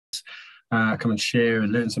come and share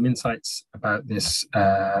and learn some insights about this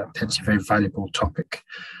potentially very valuable topic.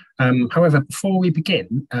 However, before we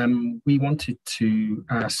begin, we wanted to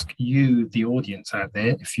ask you, the audience out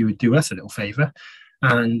there, if you would do us a little favour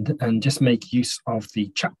and just make use of the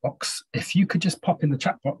chat box. If you could just pop in the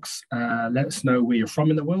chat box, let us know where you're from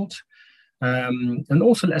in the world, and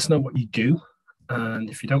also let us know what you do. And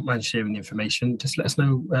if you don't mind sharing the information, just let us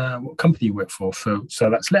know what company you work for. So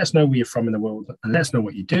that's let us know where you're from in the world and let us know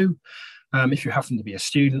what you do. If you happen to be a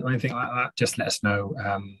student or anything like that, just let us know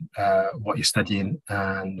what you're studying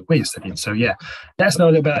and where you're studying. So yeah, let us know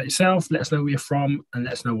a little bit about yourself, let us know where you're from, and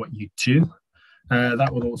let us know what you do.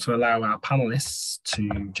 That will also allow our panelists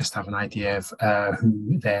to just have an idea of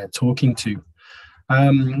who they're talking to.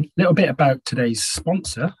 Little bit about today's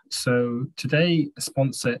sponsor. So today the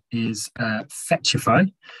sponsor is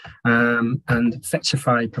Fetchify, and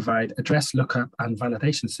Fetchify provide address lookup and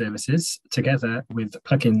validation services together with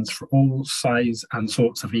plugins for all size and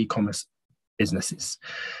sorts of e-commerce businesses.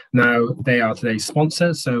 Now, they are today's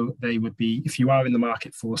sponsor, so they would be, if you are in the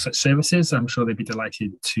market for such services, I'm sure they'd be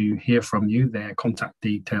delighted to hear from you. Their contact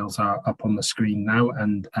details are up on the screen now,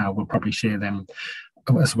 and we'll probably share them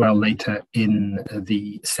as well later in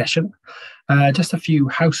the session. Just a few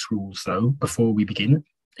house rules though before we begin.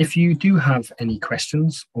 If you do have any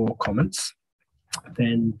questions or comments,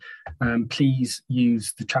 then please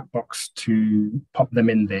use the chat box to pop them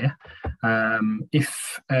in there.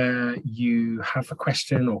 If you have a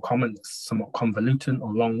question or comment that's somewhat convoluted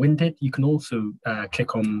or long-winded, you can also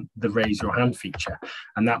click on the raise your hand feature,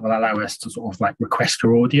 and that will allow us to sort of like request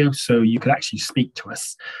your audio, so you could actually speak to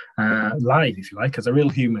us live, if you like, as a real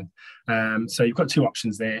human. So you've got two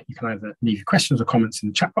options there. You can either leave your questions or comments in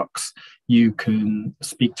the chat box. You can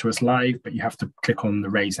speak to us live, but you have to click on the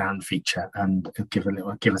raise hand feature and give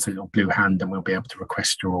us a little blue hand, and we'll be able to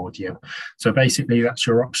request your audio. So basically, that's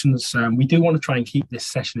your options. We do want to try and keep this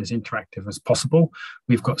session as interactive as possible.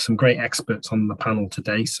 We've got some great experts on the panel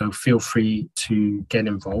today, so feel free to get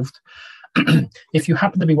involved. If you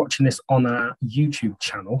happen to be watching this on our YouTube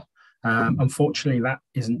channel, unfortunately, that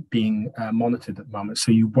isn't being monitored at the moment,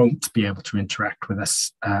 so you won't be able to interact with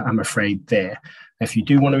us, I'm afraid, there. If you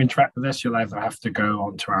do want to interact with us, you'll either have to go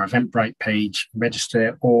onto our Eventbrite page,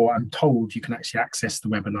 register, or I'm told you can actually access the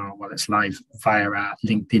webinar while it's live via our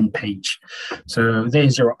LinkedIn page. So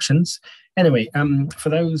there's your options. Anyway, for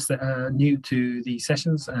those that are new to the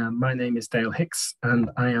sessions, my name is Dale Hicks,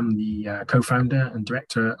 and I am the co-founder and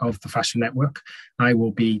director of the Fashion Network. I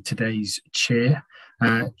will be today's chair.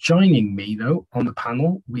 Joining me, though, on the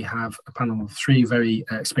panel, we have a panel of three very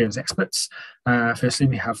experienced experts. Firstly,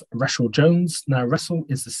 we have Russell Jones. Now, Russell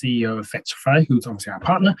is the CEO of Fetchify, who's obviously our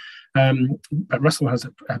partner, but Russell has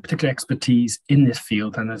a particular expertise in this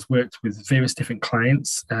field and has worked with various different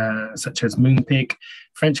clients, such as Moonpig,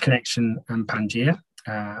 French Connection, and Pangea.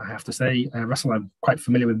 I have to say, Russell, I'm quite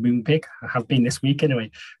familiar with Moonpig. I have been this week anyway.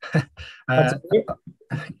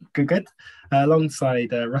 Good.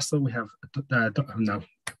 Alongside Russell, we have,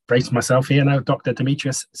 brace myself here now, Dr.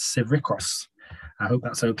 Dimitrios Tsivrikos. I hope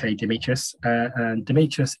that's okay, Dimitrios. And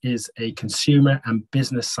Dimitrios is a consumer and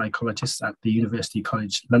business psychologist at the University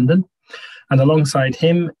College London. And alongside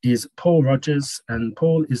him is Paul Rogers, and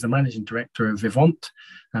Paul is the managing director of Vervaunt.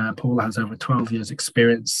 Paul has over 12 years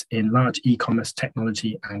experience in large e-commerce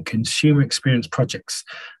technology and consumer experience projects.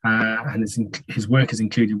 And his work has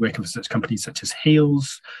included working for such companies such as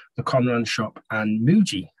Heels, the Conran Shop, and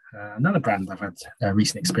Muji, another brand I've had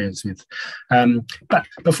recent experience with. But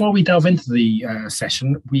before we delve into the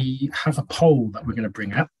session, we have a poll that we're going to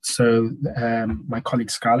bring up. So my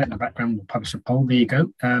colleague Scarlett in the background will publish a poll. There you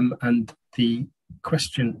go. And the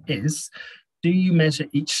question is, do you measure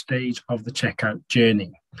each stage of the checkout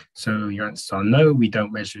journey? So your answers are no, we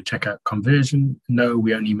don't measure checkout conversion. No,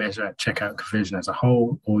 we only measure checkout conversion as a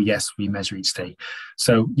whole. Or yes, we measure each stage.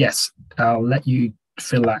 So yes, I'll let you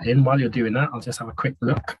fill that in. While you're doing that, I'll just have a quick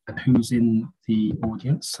look at who's in the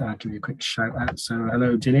audience. I'll give you a quick shout out. So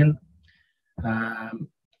hello, Gillian,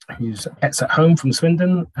 who's Pets at Home from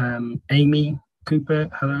Swindon. Amy Cooper,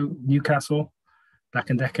 hello, Newcastle. Black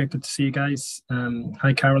and Decker, good to see you guys.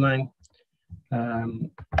 Hi, Caroline.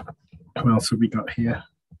 Who else have we got here?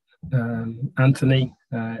 Anthony,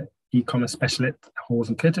 e-commerce specialist, Halls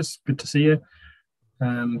and Curtis, good to see you.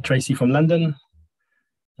 Tracy from London.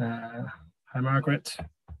 Hi, Margaret.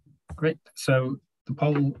 Great. So the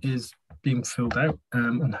poll is being filled out,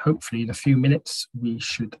 and hopefully in a few minutes we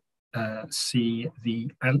should see the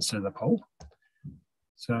answer to the poll.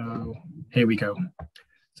 So here we go.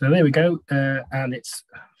 So there we go, and it's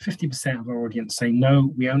 50% of our audience saying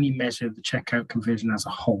no, we only measure the checkout conversion as a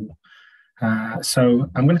whole. So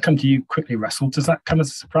I'm going to come to you quickly, Russell. Does that come as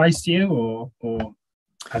a surprise to you, or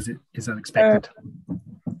is that expected?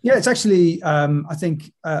 Yeah, it's actually, I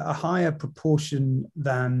think, a higher proportion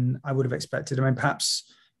than I would have expected. I mean,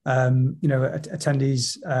 perhaps,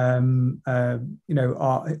 attendees, are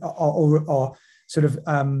sort of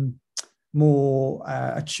more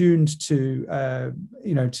attuned to,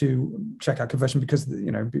 to checkout conversion because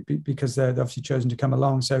they're obviously chosen to come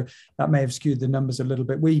along. So that may have skewed the numbers a little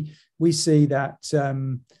bit. We see that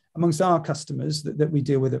amongst our customers that we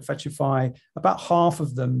deal with at Fetchify, about half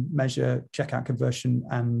of them measure checkout conversion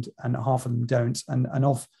and half of them don't. And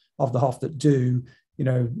of the half that do,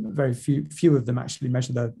 very few of them actually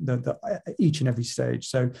measure the each and every stage.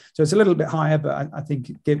 So it's a little bit higher, but I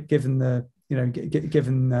think given the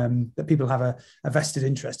given that people have a vested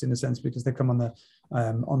interest in a sense because they come on the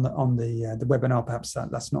webinar, perhaps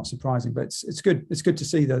that's not surprising, but it's good to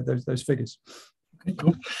see those figures. Okay,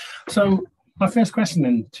 cool. So my first question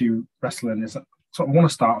then to Russell is sort of want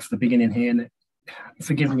to start off the beginning here, and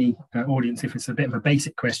forgive me, audience, if it's a bit of a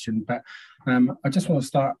basic question, but I just want to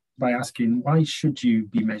start by asking, why should you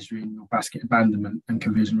be measuring your basket abandonment and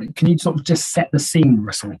conversion rate? Can you sort of just set the scene,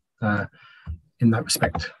 Russell, in that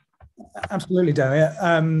respect? Absolutely, Dale.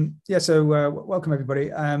 So welcome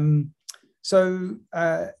everybody. So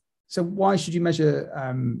why should you measure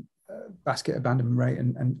basket abandonment rate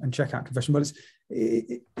and checkout conversion? Well,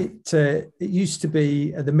 it used to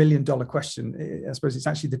be the $1 million question. I suppose it's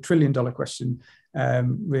actually the $1 trillion question,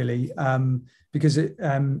 really, because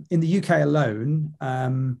in the UK alone,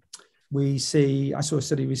 I saw a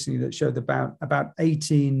study recently that showed about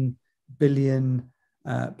 18 billion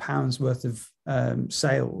pounds worth of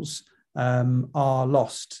sales are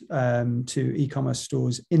lost to e-commerce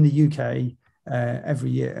stores in the UK every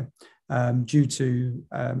year due to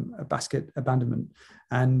a basket abandonment,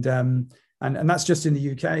 and that's just in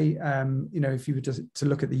the UK. If you were to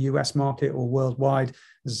look at the US market or worldwide,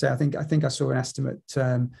 as I say, I think I saw an estimate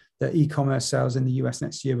that e-commerce sales in the US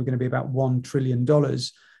next year were going to be about $1 trillion.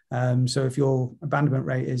 So if your abandonment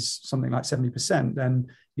rate is something like 70%, then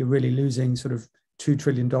you're really losing sort of $2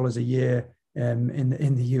 trillion a year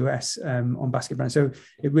in the US on basket abandonment. So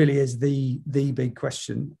it really is the big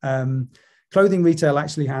question. Clothing retail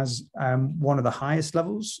actually has one of the highest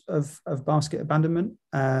levels of basket abandonment.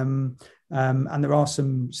 And there are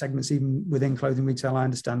some segments even within clothing retail, I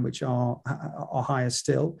understand, which are higher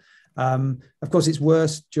still. Of course, it's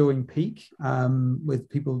worse during peak with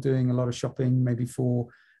people doing a lot of shopping, maybe for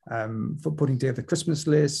putting together Christmas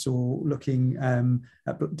lists or looking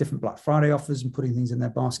at different Black Friday offers and putting things in their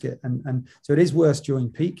basket. And so it is worse during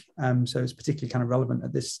peak. So it's particularly kind of relevant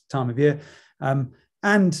at this time of year.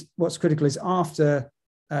 And what's critical is after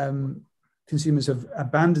consumers have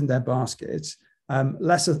abandoned their baskets,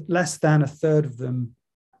 less than a third of them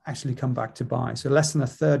actually come back to buy. So less than a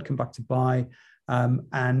third come back to buy,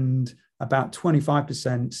 and about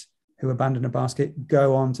 25% who abandon a basket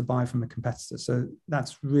go on to buy from a competitor. So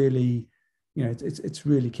that's really, it's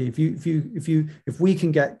really key. If we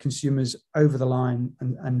can get consumers over the line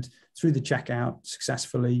and through the checkout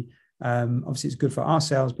successfully, obviously it's good for our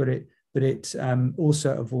sales, but it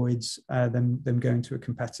also avoids them going to a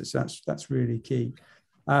competitor. So that's really key.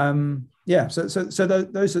 So those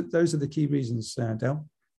are the key reasons, Dale.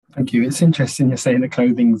 Thank you. It's interesting you're saying that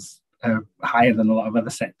clothing's higher than a lot of other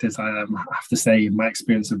sectors. I have to say, in my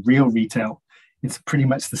experience of real retail, it's pretty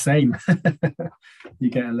much the same. You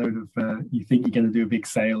get a load of, you think you're going to do a big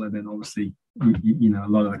sale, and then obviously, a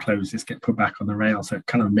lot of the clothes just get put back on the rail. So it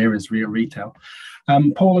kind of mirrors real retail.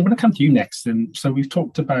 Paul, I'm going to come to you next. And so we've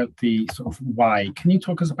talked about the sort of why. Can you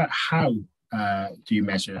talk us about how do you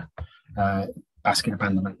measure basket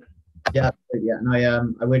abandonment? Yeah. And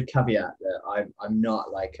I would caveat that I'm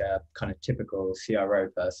not like a kind of typical CRO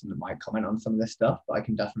person that might comment on some of this stuff, but I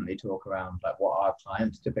can definitely talk around like what our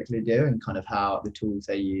clients typically do and kind of how the tools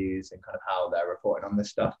they use and kind of how they're reporting on this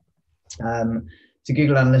stuff. So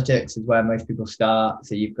Google Analytics is where most people start.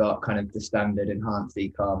 So you've got kind of the standard enhanced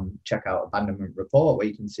ecom checkout abandonment report where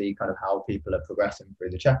you can see kind of how people are progressing through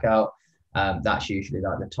the checkout. That's usually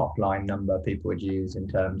like the top line number people would use in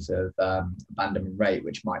terms of abandonment rate,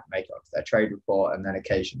 which might make it onto their trade report. And then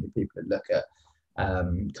occasionally people would look at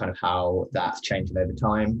kind of how that's changing over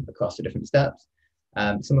time across the different steps.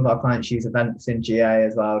 Some of our clients use events in GA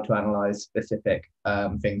as well to analyze specific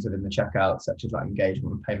things within the checkout, such as like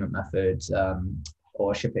engagement and payment methods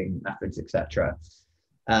or shipping methods, etc.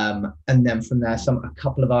 And then from there, a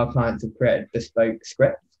couple of our clients have created bespoke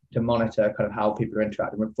scripts to monitor kind of how people are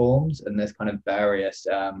interacting with forms, and there's kind of various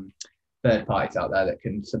third parties out there that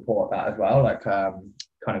can support that as well, like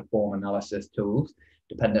kind of form analysis tools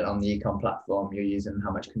dependent on the ecom platform you're using,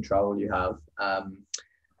 how much control you have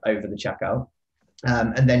over the checkout.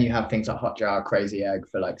 And then you have things like Hotjar, Crazy Egg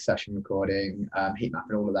for like session recording, heat map,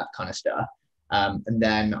 and all of that kind of stuff. And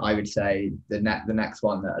then I would say the next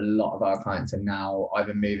one that a lot of our clients are now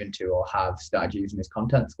either moving to or have started using is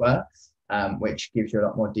Content Square, which gives you a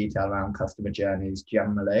lot more detail around customer journeys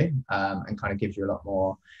generally, and kind of gives you a lot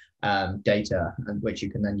more data, and which you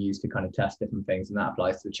can then use to kind of test different things, and that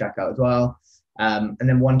applies to the checkout as well. And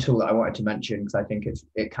then one tool that I wanted to mention, because I think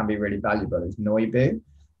it can be really valuable, is Noibu.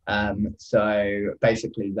 So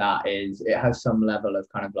basically it has some level of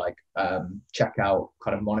kind of like checkout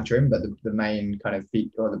kind of monitoring, but the main kind of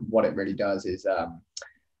feature, or what it really does is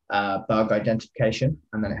bug identification,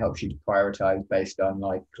 and then it helps you to prioritize based on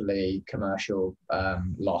likely commercial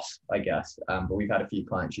loss, I guess. But we've had a few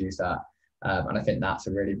clients use that, and I think that's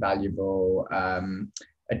a really valuable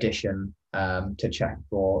addition to check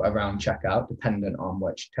for around checkout, dependent on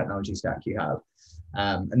which technology stack you have.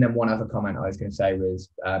 And then one other comment I was going to say was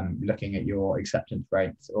looking at your acceptance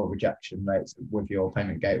rates or rejection rates with your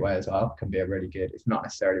payment gateway as well can be a really good, it's not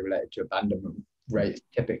necessarily related to abandonment rates,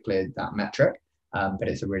 typically that metric, but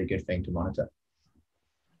it's a really good thing to monitor.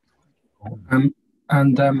 Russell,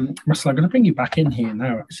 I'm going to bring you back in here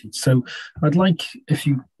now, actually. So I'd like, if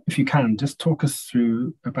you can, just talk us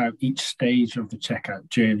through about each stage of the checkout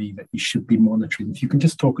journey that you should be monitoring. If you can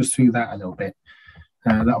just talk us through that a little bit,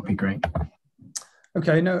 that would be great.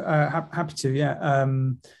 Okay, no, happy to, yeah.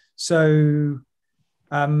 So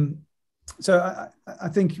I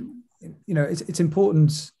think, it's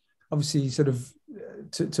important, obviously, sort of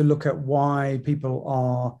to look at why people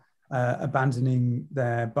are abandoning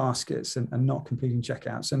their baskets and not completing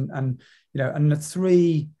checkouts, and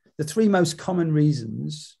the three most common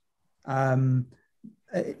reasons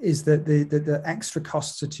is that the extra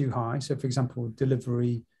costs are too high. So, for example,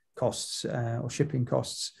 delivery costs or shipping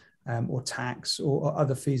costs. Or tax or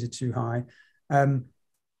other fees are too high.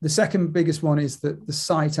 The second biggest one is that the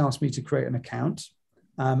site asked me to create an account.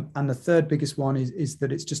 And the third biggest one is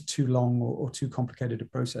that it's just too long or too complicated a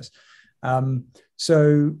process.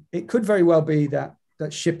 So it could very well be that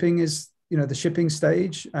shipping is, the shipping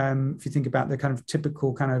stage. If you think about the kind of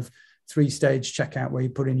typical kind of 3-stage checkout where you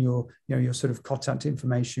put in your sort of contact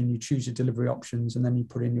information, you choose your delivery options, and then you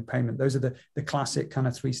put in your payment. Those are the classic kind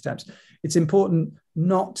of 3 steps. It's important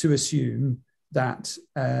not to assume that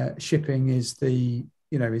shipping is the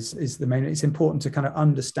main. It's important to kind of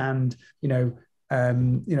understand,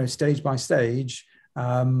 stage by stage,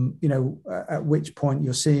 at which point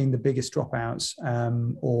you're seeing the biggest dropouts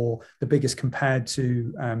or the biggest compared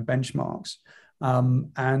to benchmarks,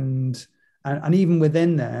 and even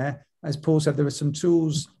within there. As Paul said, there are some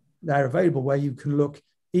tools that are available where you can look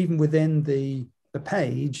even within the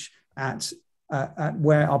page at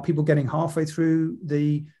where are people getting halfway through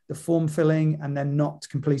the form filling and then not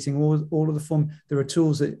completing all of the form. There are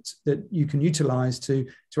tools that you can utilize to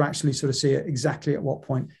actually sort of see exactly at what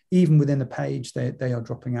point, even within the page, they are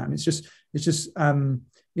dropping out. And it's just and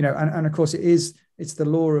of course it's the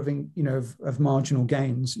law of marginal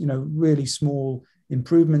gains, really small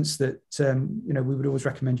improvements that, we would always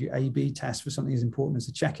recommend you A/B test for something as important as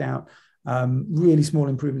a checkout. Really small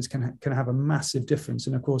improvements can have a massive difference.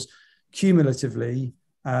 And of course, cumulatively,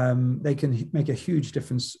 they can make a huge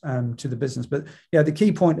difference to the business. But yeah, the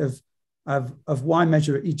key point of why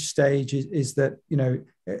measure at each stage is that,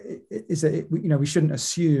 we shouldn't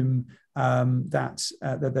assume that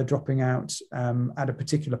they're dropping out at a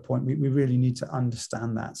particular point. We really need to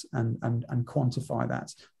understand that and quantify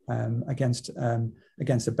that against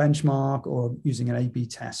a benchmark or using an A/B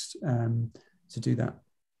test to do that.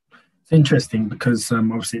 It's interesting because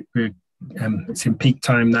obviously it's in peak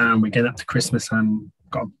time now, and we're getting up to Christmas. I've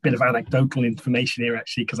got a bit of anecdotal information here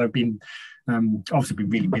actually, because I've been obviously been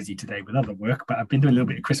really busy today with other work, but I've been doing a little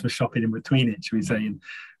bit of Christmas shopping in between it, shall we say,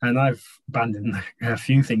 and I've abandoned a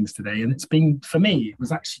few things today. And it's been, for me, it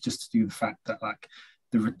was actually just to do the fact that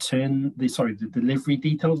the delivery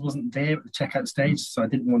details wasn't there at the checkout stage, so I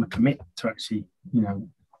didn't want to commit to actually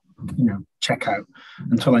check out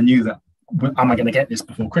until I knew that, am I going to get this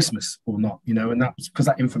before Christmas or not? And that was because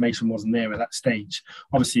that information wasn't there at that stage.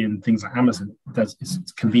 Obviously, in things like Amazon,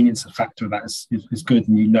 it's convenience factor of that is good,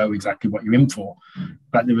 and you know exactly what you're in for.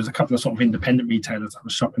 But there was a couple of sort of independent retailers that I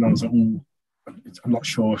was shopping on. I was like, I'm not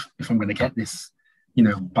sure if I'm going to get this,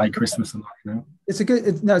 by Christmas or not. It's a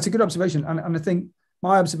good observation, and I think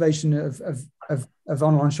my observation of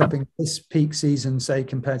online shopping this peak season, say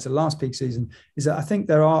compared to last peak season, is that I think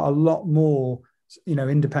there are a lot more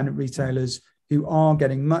independent retailers who are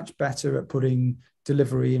getting much better at putting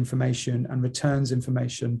delivery information and returns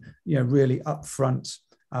information, really upfront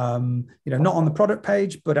Not on the product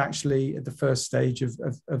page, but actually at the first stage of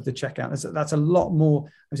the checkout. That's a lot more,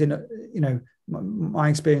 as in, my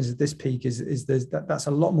experience at this peak is that's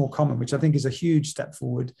a lot more common, which I think is a huge step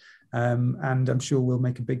forward, and I'm sure will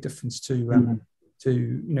make a big difference to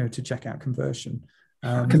checkout conversion.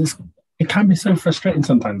 Because it can be so frustrating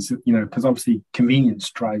sometimes, because obviously convenience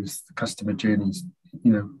drives the customer journeys,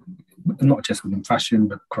 not just within fashion,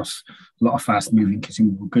 but across a lot of fast-moving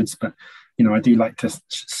consumable goods. But I do like to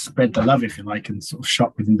spread the love, if you like, and sort of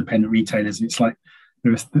shop with independent retailers. It's like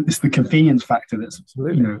it's the convenience factor that's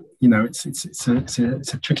absolutely,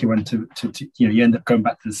 it's a tricky one to you end up going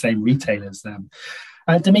back to the same retailers.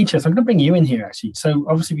 Dimitrios, I'm going to bring you in here actually. So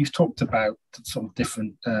obviously we've talked about sort of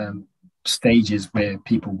different stages where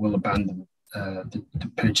people will abandon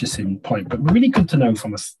the purchasing point, but really good to know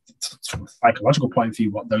from a sort of psychological point of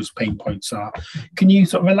view what those pain points are. Can you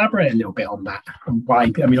sort of elaborate a little bit on that? And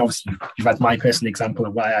why? I mean, obviously you've had my personal example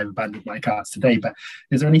of why I've abandoned my carts today, but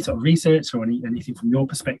is there any sort of research or anything from your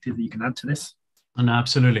perspective that you can add to this? No,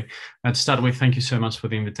 absolutely. To start with, thank you so much for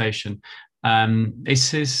the invitation.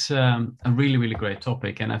 This is a really, really great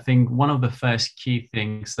topic. And I think one of the first key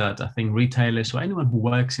things that I think retailers or anyone who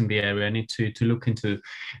works in the area need to look into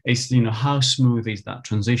is, how smooth is that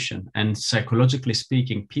transition? And psychologically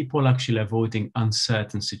speaking, people actually avoiding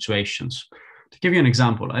uncertain situations. To give you an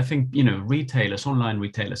example, I think, retailers, online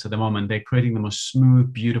retailers at the moment, they're creating the most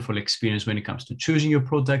smooth, beautiful experience when it comes to choosing your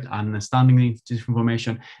product, understanding the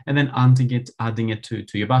information, and then adding it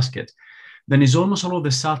to your basket. Then it's almost all of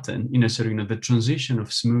a sudden, the transition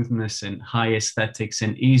of smoothness and high aesthetics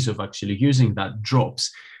and ease of actually using that drops.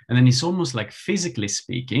 And then it's almost like, physically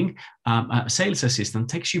speaking, a sales assistant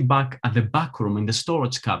takes you back at the back room in the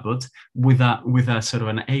storage cupboard with a sort of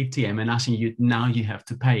an ATM and asking you, now you have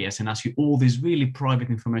to pay us, and ask you all this really private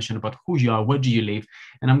information about who you are, where do you live,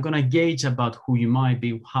 and I'm going to gauge about who you might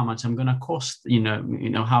be, how much I'm going to cost,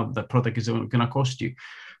 how the product is going to cost you.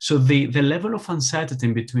 So the level of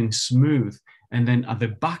uncertainty between smooth and then at the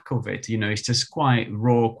back of it, it's just quite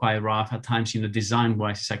raw, quite rough. At times,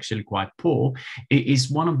 design-wise, it's actually quite poor. It is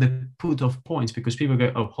one of the put-off points, because people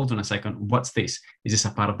go, oh, hold on a second, what's this? Is this a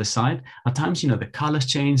part of the site? At times, the colors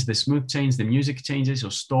change, the smooth change, the music changes or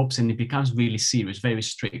stops, and it becomes really serious, very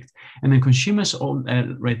strict. And then consumers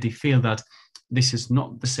already feel that this is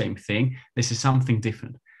not the same thing. This is something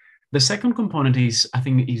different. The second component is, I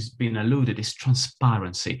think is being alluded, is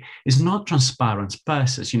transparency. It's not transparent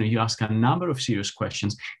versus, you ask a number of serious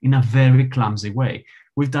questions in a very clumsy way.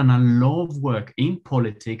 We've done a lot of work in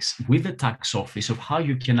politics with the tax office of how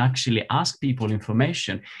you can actually ask people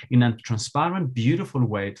information in a transparent, beautiful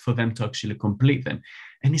way for them to actually complete them.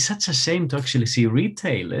 And it's such a shame to actually see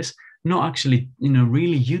retailers not actually,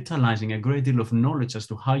 really utilizing a great deal of knowledge as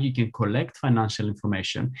to how you can collect financial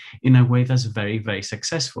information in a way that's very, very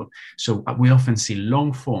successful. So we often see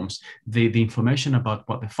long forms, the information about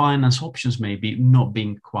what the finance options may be not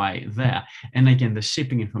being quite there. And again, the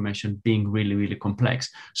shipping information being really, really complex.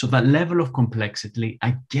 So that level of complexity,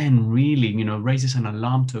 again, really, raises an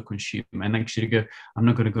alarm to a consumer, and actually go, I'm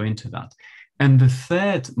not going to go into that. And the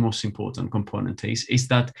third most important component is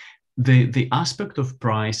that the aspect of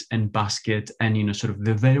price and basket and sort of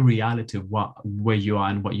the very reality of where you are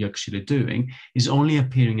and what you're actually doing is only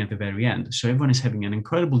appearing at the very end. So everyone is having an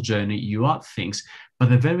incredible journey. You add things, but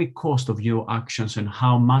the very cost of your actions and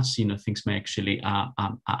how much things may actually are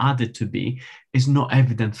added to be is not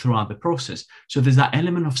evident throughout the process. So there's that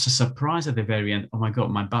element of surprise at the very end. Oh my God,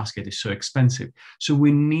 my basket is so expensive. So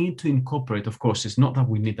we need to incorporate, of course, it's not that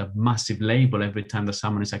we need a massive label every time that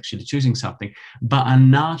someone is actually choosing something, but a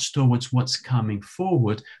nudge towards what's coming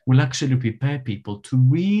forward will actually prepare people to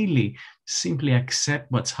really simply accept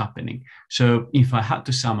what's happening. So if I had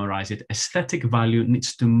to summarize it, aesthetic value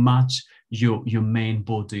needs to match your main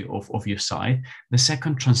body of your site. The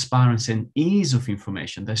second, transparency and ease of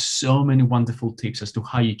information. There's so many wonderful tips as to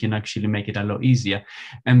how you can actually make it a lot easier.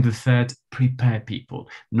 And the third, prepare people.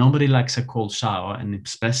 Nobody likes a cold shower, and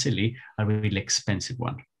especially a really expensive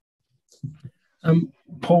one.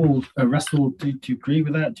 Paul, Russell, do you agree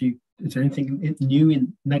with that? Is there anything new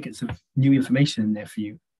in nuggets of new information in there for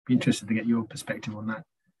you? Be interested to get your perspective on that.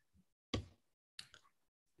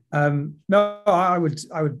 No, I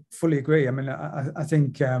would fully agree. I mean, I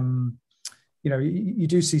think you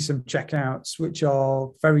do see some checkouts which are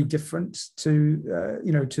very different to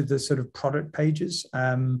to the sort of product pages,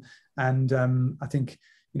 and I think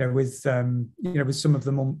with some of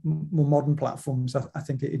the more modern platforms, I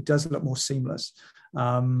think it does look more seamless.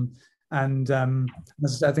 And as I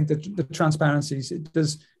said, I think the transparencies, it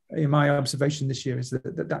does. In my observation this year is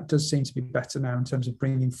that does seem to be better now in terms of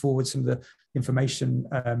bringing forward some of information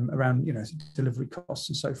around, delivery costs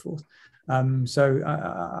and so forth. So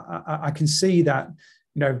I can see that,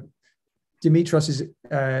 Dimitrios's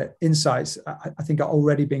insights, I think, are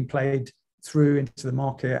already being played through into the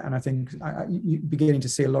market, and I think you're beginning to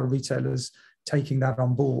see a lot of retailers taking that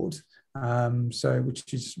on board. So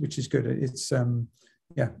which is good. It's and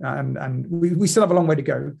we still have a long way to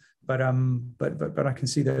go, but I can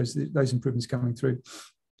see those improvements coming through.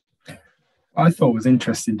 I thought was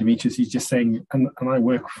interesting, Dimitrios, he's just saying, and I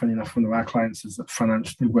work, funny enough, one of our clients is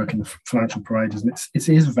they work in the financial providers, and it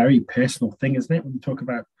is a very personal thing, isn't it? When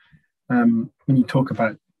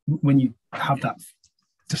you have that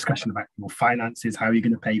discussion about your finances, how are you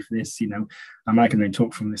going to pay for this? And I can only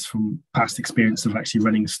talk from past experience of actually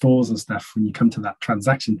running stores and stuff. When you come to that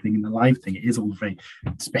transaction thing and the live thing, it is all very,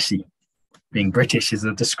 especially being British is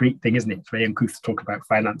a discreet thing, isn't it? It's very uncouth to talk about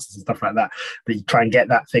finances and stuff like that, but you try and get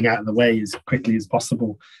that thing out of the way as quickly as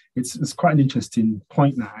possible. It's quite an interesting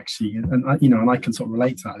point, that actually, and I can sort of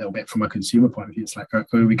relate to that a little bit from a consumer point of view. It's like, oh,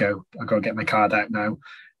 here we go, I've got to get my card out now.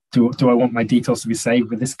 Do I want my details to be saved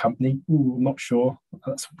with this company? Ooh, I'm not sure.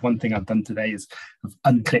 That's one thing I've done today, is I've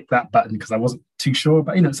unclicked that button because I wasn't too sure.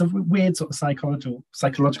 But it's a weird sort of psychological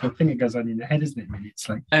thing that goes on in your head, isn't it? Really, it's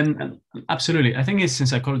like absolutely. I think it's in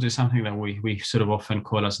psychology something that we sort of often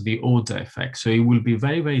call as the order effect. So it will be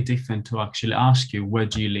very, very different to actually ask you, where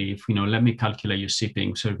do you live? Let me calculate your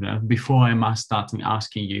shipping. So before I'm starting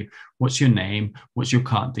asking you, what's your name, what's your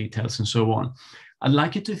card details, and so on. I'd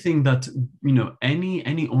like you to think that,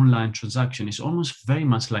 any online transaction is almost very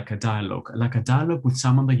much like a dialogue with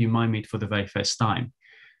someone that you might meet for the very first time.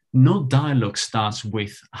 No dialogue starts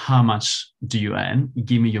with how much do you earn,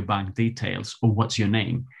 give me your bank details, or what's your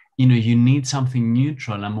name. You need something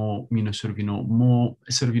neutral and more, more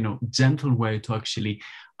gentle way to actually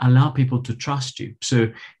allow people to trust you.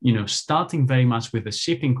 So, starting very much with the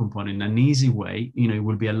shipping component, an easy way, it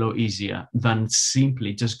will be a lot easier than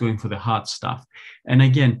simply just going for the hard stuff. And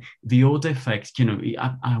again, the order effect,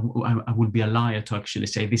 I would be a liar to actually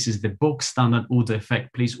say this is the box standard order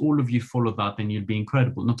effect. Please, all of you follow that and you'll be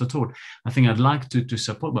incredible. Not at all. I think I'd like to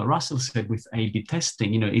support what Russell said with A/B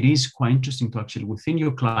testing. It is quite interesting to actually, within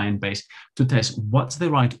your client base, to test what's the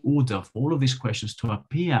right order for all of these questions to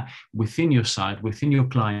appear within your site, within your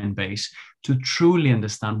client base, to truly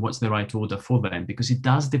understand what's the right order for them, because it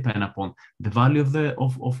does depend upon the value of the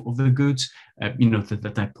goods,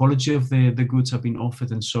 the typology of the goods have been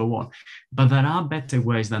offered, and so on. But there are better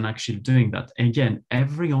ways than actually doing that. Again,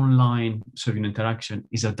 every online sort of interaction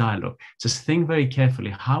is a dialogue. Just think very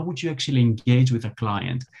carefully, how would you actually engage with a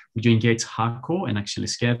client? Would you engage hardcore and actually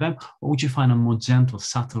scare them, or would you find a more gentle,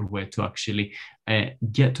 subtle way to actually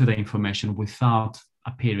get to the information without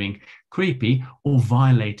appearing creepy or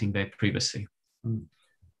violating their privacy?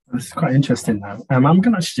 That's quite interesting. Now, I'm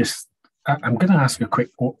going to ask a quick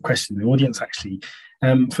question to the audience. Actually,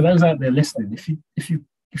 for those out there listening, if you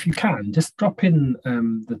can, just drop in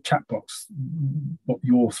the chat box what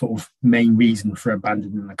your sort of main reason for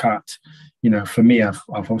abandoning the cart. For me, I've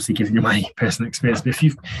obviously given you my personal experience, but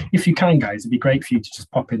if you can, guys, it'd be great for you to just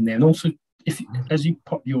pop in there. And also, as you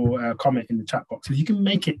pop your comment in the chat box, if you can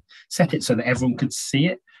set it so that everyone could see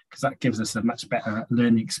it, because that gives us a much better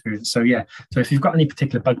learning experience. So if you've got any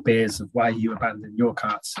particular bugbears of why you abandoned your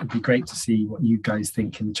carts, it'd be great to see what you guys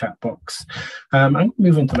think in the chat box. I'm going to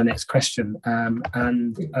move on to my next question. There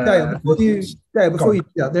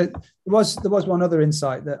was one other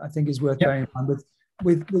insight that I think is worth bearing in mind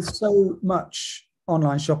with so much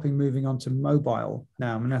online shopping moving on to mobile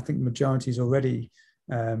now. I mean, I think the majority is already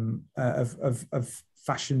of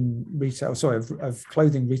fashion retail, of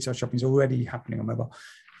clothing retail shopping is already happening on mobile.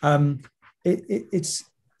 It's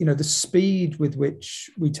the speed with which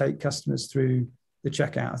we take customers through the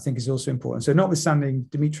checkout, I think, is also important. So, notwithstanding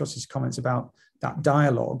Dimitrios's comments about that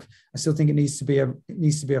dialogue, I still think it needs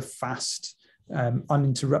to be a fast,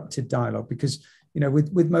 uninterrupted dialogue, because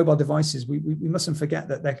with mobile devices, we mustn't forget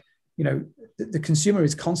that the consumer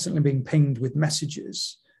is constantly being pinged with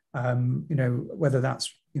messages. Whether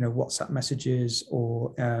that's WhatsApp messages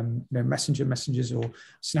or Messenger messages or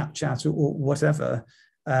Snapchat or whatever.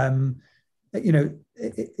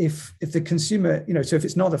 If the consumer, so if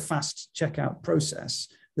it's not a fast checkout process,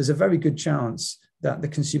 there's a very good chance that the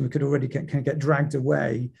consumer could already can get dragged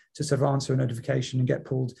away to sort of answer a notification and get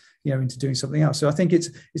pulled, into doing something else. So I think it's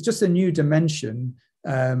just a new dimension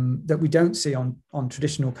that we don't see on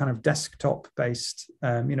traditional kind of desktop based,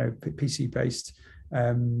 PC based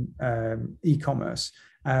e-commerce.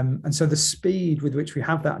 And so the speed with which we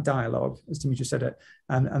have that dialogue, as Dimitrios said it,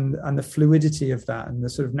 and the fluidity of that and the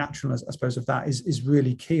sort of naturalness, I suppose, of that is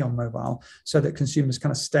really key on mobile, so that consumers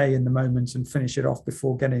kind of stay in the moment and finish it off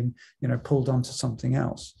before getting, pulled onto something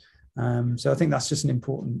else. So I think that's just an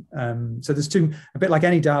important. So there's a bit like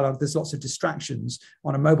any dialogue. There's lots of distractions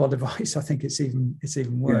on a mobile device. I think it's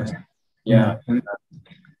even worse. Yeah.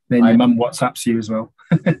 Then your mum WhatsApps you as well.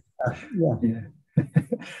 Yeah.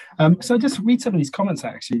 So I just read some of these comments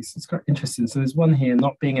actually. It's quite interesting. So there's one here: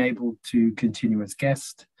 not being able to continue as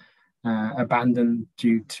guest, abandoned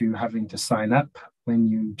due to having to sign up when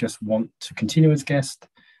you just want to continue as guest.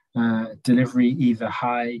 Delivery either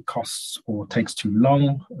high costs or takes too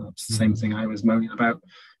long. That's the same thing I was moaning about.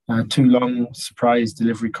 Too long, surprise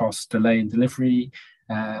delivery costs, delay in delivery,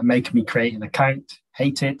 make me create an account,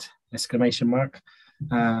 hate it, exclamation mark.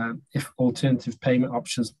 If alternative payment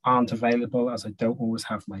options aren't available, as I don't always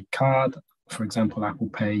have my card, for example, Apple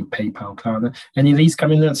Pay, PayPal, Klarna. Any of these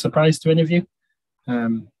come in as a surprise to any of you?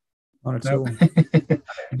 Not at all. Yeah,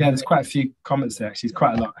 there's quite a few comments there actually. It's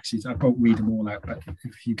quite a lot actually. I won't read them all out, but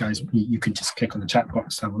if you guys, you can just click on the chat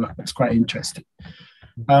box to have a look. It's quite interesting.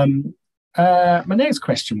 My next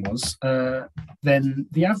question was, then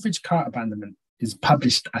the average cart abandonment is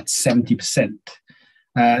published at 70%.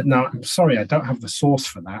 Now, I'm sorry, I don't have the source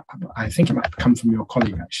for that. I think it might come from your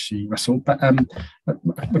colleague, actually, Russell. But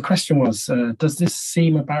the question was, does this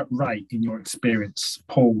seem about right in your experience?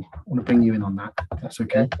 Paul, I want to bring you in on that, if that's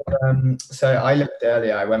okay. So I looked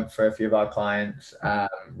earlier, I went for a few of our clients'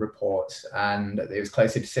 reports, and it was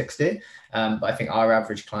closer to 60. But I think our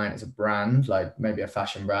average client is a brand, like maybe a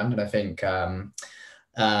fashion brand. And I think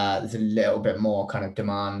there's a little bit more kind of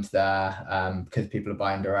demand there because people are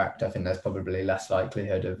buying direct. I think there's probably less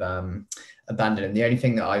likelihood of abandoning. The only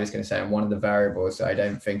thing that I was going to say, and one of the variables that I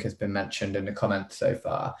don't think has been mentioned in the comments so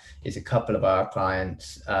far, is a couple of our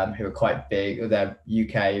clients who are quite big, they're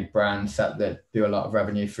UK brands that do a lot of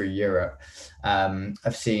revenue through Europe. I've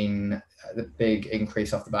seen the big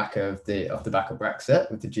increase off the back of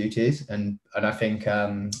Brexit with the duties, and I think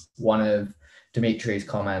one of Dimitrios'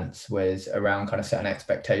 comments was around kind of setting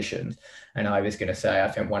expectations. And I was going to say, I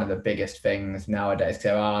think one of the biggest things nowadays,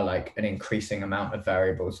 there are like an increasing amount of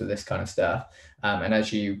variables with this kind of stuff. And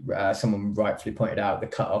as someone rightfully pointed out, the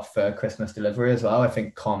cutoff for Christmas delivery as well, I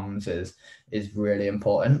think comms is really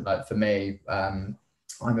important. Like for me,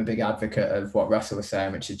 I'm a big advocate of what Russell was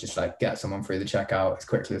saying, which is just like get someone through the checkout as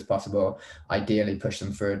quickly as possible. Ideally, push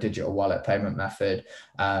them through a digital wallet payment method.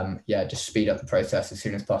 Just speed up the process as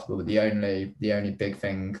soon as possible. But the only big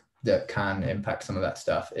thing that can impact some of that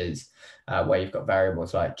stuff is where you've got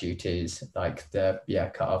variables like duties, like the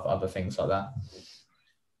cut off, other things like that.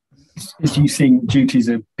 Is you seeing duties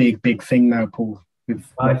a big thing now, Paul?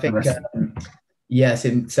 I think. Yes,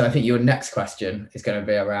 so I think your next question is going to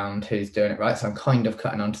be around who's doing it right. So I'm kind of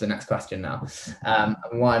cutting on to the next question now.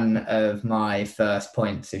 One of my first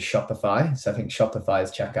points is Shopify. So I think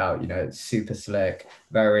Shopify's checkout, it's super slick,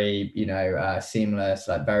 very, seamless,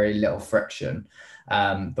 like very little friction.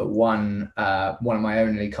 But one of my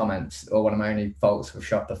only comments, or one of my only faults with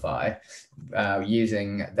Shopify,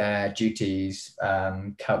 using their duties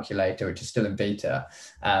calculator, which is still in beta,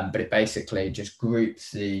 but it basically just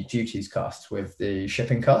groups the duties costs with the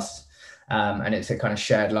shipping costs. And it's a kind of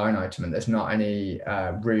shared line item, and there's not any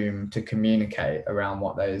room to communicate around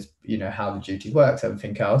what those, how the duties works,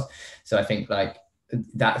 everything else. So I think like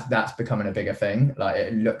that's becoming a bigger thing. Like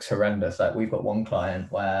it looks horrendous. Like we've got one client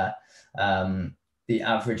where the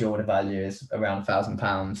average order value is around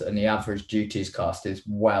 £1,000 and the average duties cost is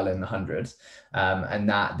well in the hundreds. And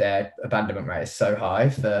that their abandonment rate is so high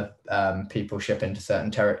for people shipping to certain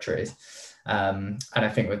territories. And I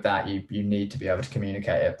think with that, you need to be able to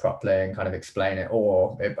communicate it properly and kind of explain it.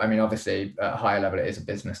 Obviously at a higher level, it is a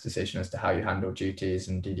business decision as to how you handle duties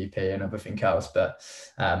and DDP and everything else. But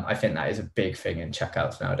I think that is a big thing in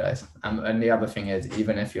checkouts nowadays. And the other thing is,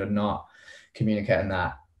 even if you're not communicating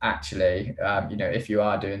that, actually, if you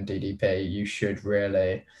are doing DDP, you should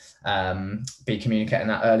really be communicating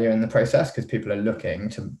that earlier in the process, because people are looking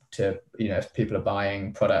to if people are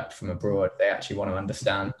buying product from abroad, they actually want to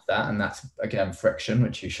understand that, and that's again friction,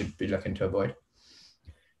 which you should be looking to avoid.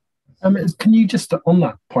 Can you just, on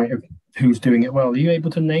that point of who's doing it well, are you able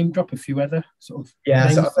to name drop a few other sort of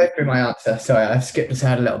names? So I'll go through my answer. Sorry, I've skipped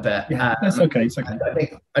ahead a little bit. Yeah, that's okay. It's okay. I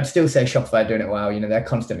think I'd still say Shopify are doing it well. They're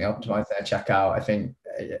constantly optimizing their checkout. I think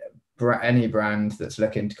any brand that's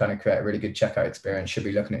looking to kind of create a really good checkout experience should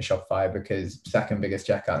be looking at Shopify, because second biggest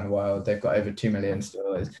checkout in the world, they've got over 2 million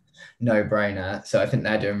stores, no brainer. So I think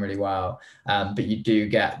they're doing really well. But you do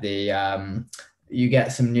get the you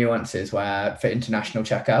get some nuances where for international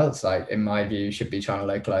checkouts, like in my view, you should be trying to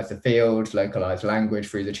localize the field, localize language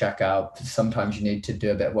through the checkout. Sometimes you need to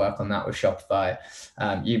do a bit of work on that with Shopify.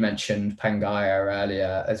 You mentioned Pangaya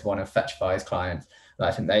earlier as one of Fetchify's clients.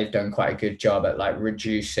 I think they've done quite a good job at like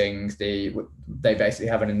reducing they basically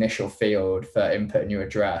have an initial field for inputting your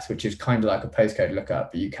address, which is kind of like a postcode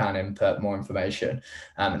lookup, but you can input more information,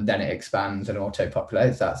 and then it expands and auto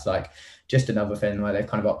populates. That's like just another thing where they've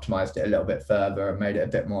kind of optimized it a little bit further and made it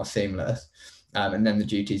a bit more seamless. And then the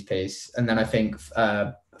duties piece. And then I think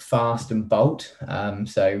fast and bolt.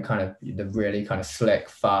 So kind of the really kind of slick,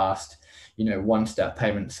 fast, one-step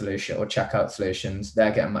payment solution or checkout solutions,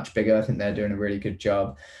 they're getting much bigger. I think they're doing a really good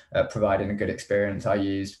job at providing a good experience. I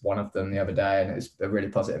used one of them the other day and it was a really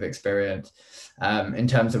positive experience. In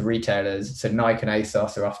terms of retailers, so Nike and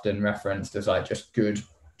ASOS are often referenced as like just good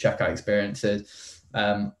checkout experiences.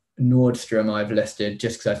 Nordstrom I've listed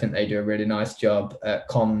just because I think they do a really nice job at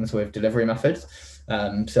comms with delivery methods.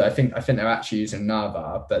 So I think they're actually using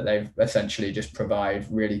Narvar, but they've essentially just provide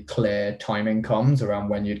really clear timing comms around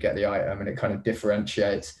when you'd get the item, and it kind of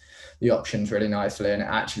differentiates the options really nicely, and it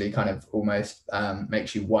actually kind of almost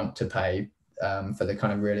makes you want to pay for the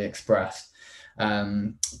kind of really express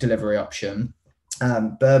delivery option.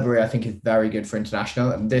 Burberry, I think, is very good for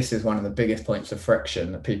international, and this is one of the biggest points of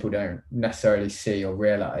friction that people don't necessarily see or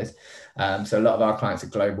realize. So a lot of our clients are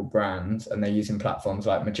global brands, and they're using platforms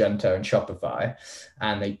like Magento and Shopify,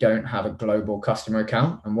 and they don't have a global customer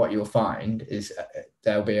account. And what you'll find is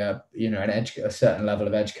there'll be a certain level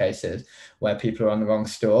of edge cases where people are on the wrong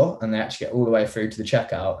store, and they actually get all the way through to the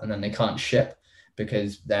checkout, and then they can't ship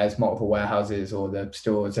because there's multiple warehouses or the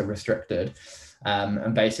stores are restricted,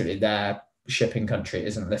 and basically their shipping country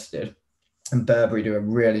isn't listed. And Burberry do a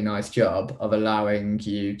really nice job of allowing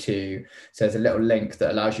you to, so there's a little link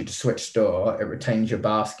that allows you to switch store, it retains your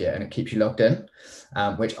basket and it keeps you logged in,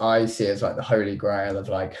 which I see as like the holy grail of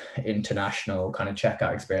like international kind of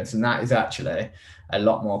checkout experience. And that is actually a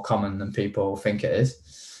lot more common than people think it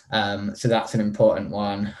is. So that's an important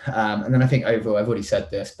one. And then I think overall, I've already said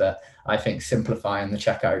this, but I think simplifying the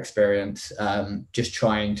checkout experience, just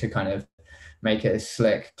trying to kind of make it as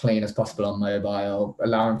slick, clean as possible on mobile,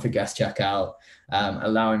 allowing for guest checkout,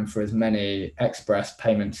 allowing for as many express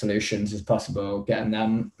payment solutions as possible, getting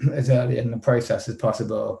them as early in the process as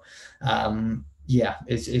possible.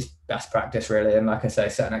 It's best practice really. And like I say,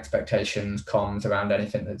 setting expectations, comms around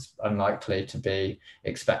anything that's unlikely to be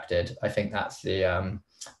expected. I think that's the,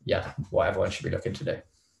 what everyone should be looking to do.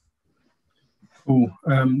 Cool.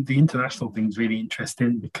 The international thing is really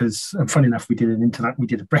interesting because, funny enough, we did a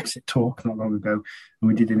Brexit talk not long ago, and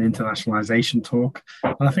we did an internationalization talk.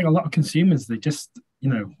 And I think a lot of consumers, they just,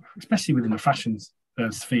 especially within the fashion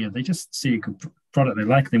sphere, they just see a good product they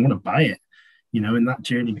like, they want to buy it, and that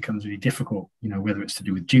journey becomes really difficult, whether it's to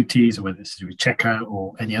do with duties or whether it's to do with checkout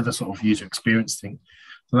or any other sort of user experience thing.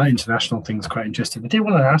 So that international thing is quite interesting. I did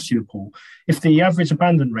want to ask you, Paul, if the average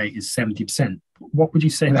abandon rate is 70%, what would you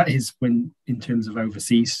say that is when in terms of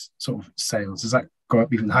overseas sort of sales? Does that go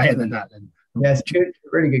up even higher than that? Then? Yeah, it's a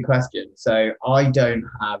really good question. So I don't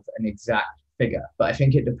have an exact figure, but I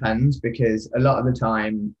think it depends because a lot of the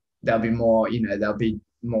time there'll be more, there'll be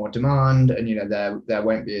more demand, and there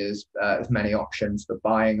won't be as many options for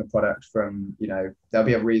buying a product from, there'll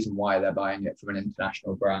be a reason why they're buying it from an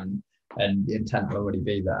international brand, and the intent will already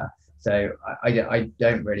be there. So I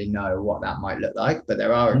don't really know what that might look like, but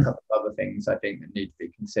there are a couple of other things I think that need to be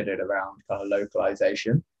considered around kind of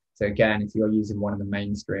localization. So again, if you're using one of the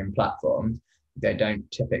mainstream platforms, they don't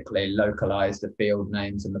typically localize the field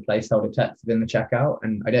names and the placeholder text within the checkout.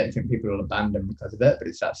 And I don't think people will abandon because of it, but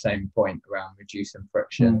it's that same point around reducing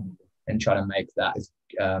friction and trying to make that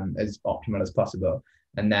as optimal as possible.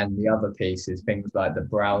 And then the other piece is things like the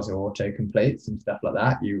browser autocompletes and stuff like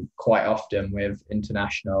that. You quite often with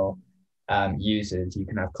international users, you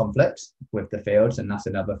can have conflicts with the fields, and that's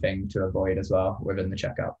another thing to avoid as well within the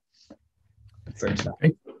checkout. For instance.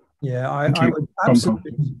 Yeah, I'd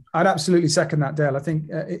absolutely second that, Dale. I think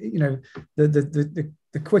the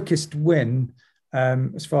quickest win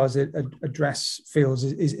as far as address fields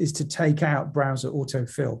is to take out browser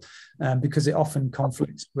autofill because it often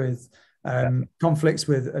conflicts with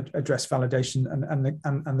address validation,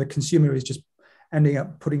 and the consumer is just ending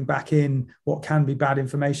up putting back in what can be bad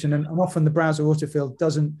information, and often the browser autofill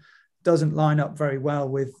doesn't line up very well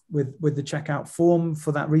with the checkout form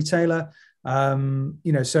for that retailer.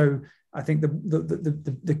 So I think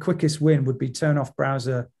the quickest win would be turn off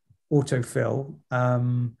browser autofill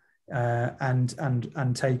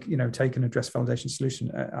and take an address validation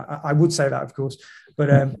solution. I would say that, of course,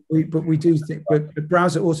 but we do think, but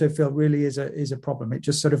browser autofill really is a problem. It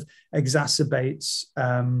just sort of exacerbates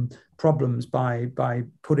problems by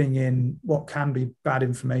putting in what can be bad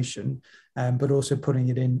information, but also putting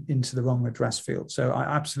it into the wrong address field. So I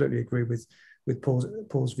absolutely agree with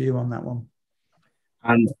Paul's view on that one.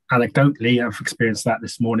 And anecdotally, I've experienced that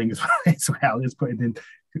this morning as well. Just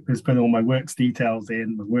putting all my works details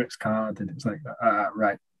in, my works card, and it's like,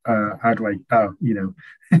 right, how do I?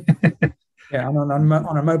 Yeah, and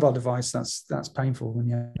on a mobile device, that's painful when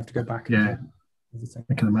you have to go back. Yeah,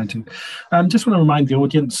 I can imagine. Just want to remind the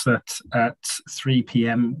audience that at 3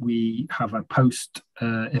 p.m. we have a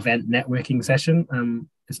post-event networking session.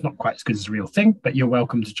 It's not quite as good as a real thing, but you're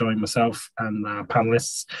welcome to join myself and our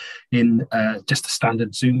panelists in just a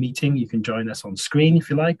standard Zoom meeting. You can join us on screen if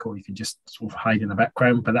you like, or you can just sort of hide in the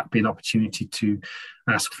background, but that'd be an opportunity to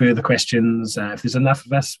ask further questions. If there's enough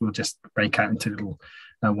of us, we'll just break out into little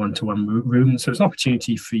one-to-one rooms. So it's an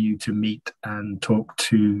opportunity for you to meet and talk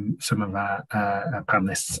to some of our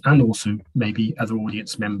panelists and also maybe other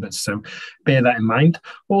audience members. So bear that in mind.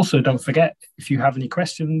 Also, don't forget, if you have any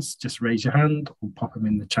questions, just raise your hand or pop them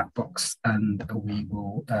in the chat box and we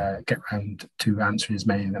will get around to answering as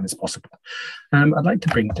many of them as possible. I'd like to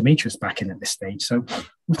bring Dimitrios back in at this stage. So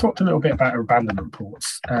we've talked a little bit about abandonment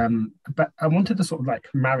reports, but I wanted to sort of like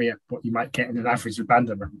marry up what you might get in an average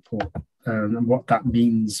abandonment report and what that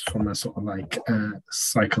means from a sort of like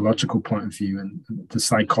psychological point of view and the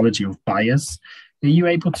psychology of buyers. Are you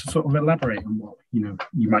able to sort of elaborate on what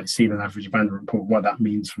you might see in an average abandonment report, what that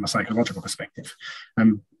means from a psychological perspective?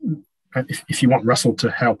 If you want Russell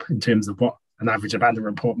to help in terms of what an average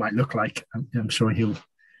abandonment report might look like, I'm sure he'll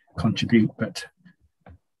contribute. But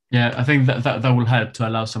yeah, I think that will help to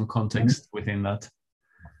allow some context within that.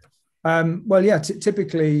 Well, yeah,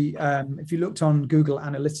 typically, if you looked on Google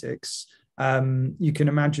Analytics, you can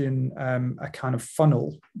imagine a kind of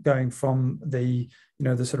funnel going from the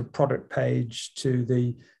sort of product page to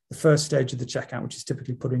the first stage of the checkout, which is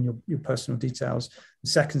typically put in your personal details. The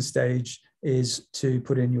second stage is to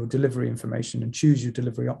put in your delivery information and choose your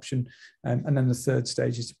delivery option. And then the third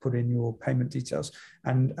stage is to put in your payment details.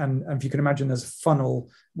 And if you can imagine, there's a funnel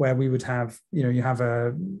where we would have, you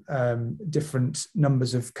have different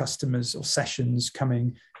numbers of customers or sessions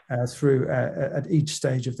coming through at each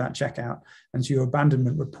stage of that checkout. And so your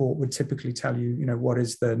abandonment report would typically tell you, what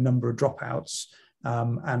is the number of dropouts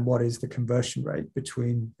and what is the conversion rate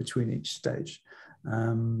between each stage.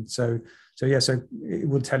 So it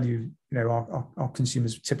will tell you, our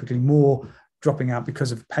consumers typically more dropping out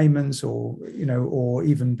because of payments, or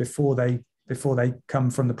even before they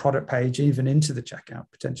come from the product page, even into the checkout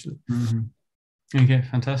potentially. Mm-hmm. Okay,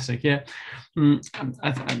 fantastic. Yeah,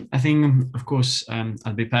 I think, of course,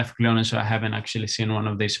 I'll be perfectly honest, I haven't actually seen one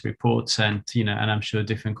of these reports, and and I'm sure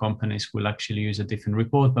different companies will actually use a different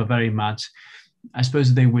report, but very much, I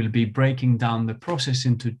suppose they will be breaking down the process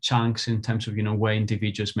into chunks in terms of, where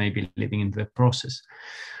individuals may be living in the process.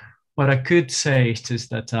 What I could say is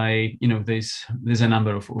that there's a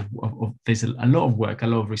number of there's a lot of work, a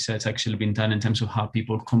lot of research actually been done in terms of how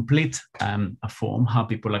people complete a form, how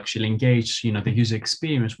people actually engage, the user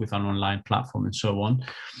experience with an online platform and so on.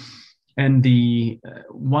 And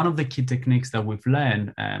one of the key techniques that we've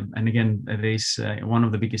learned, and again, there's one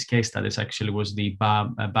of the biggest case studies actually was the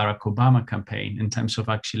Barack Obama campaign, in terms of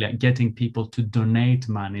actually getting people to donate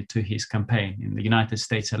money to his campaign. In the United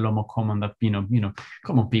States, a lot more common that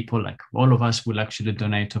common people like all of us will actually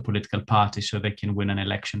donate to a political party so they can win an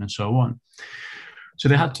election and so on. So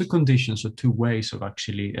they had two conditions, or two ways of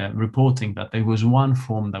actually reporting that. There was one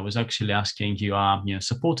form that was actually asking you are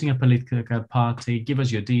supporting a political party, give us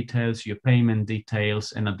your details, your payment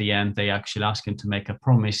details, and at the end they actually asking to make a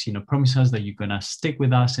promise, promise us that you're going to stick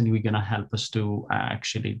with us and you're going to help us to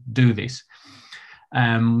actually do this.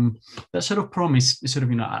 That sort of promise sort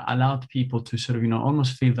of allowed people to sort of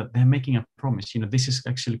almost feel that they're making a promise. This is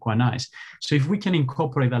actually quite nice. So if we can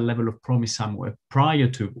incorporate that level of promise somewhere prior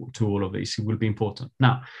to all of this, it will be important.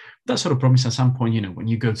 Now, that sort of promise at some point, when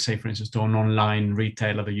you go, say, for instance, to an online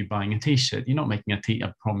retailer that you're buying a t-shirt, you're not making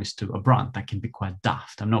a promise to a brand. That can be quite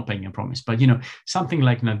daft. I'm not making a promise, but something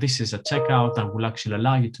like, this is a checkout that will actually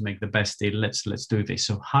allow you to make the best deal. Let's do this.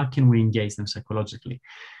 So how can we engage them psychologically?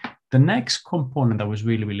 The next component that was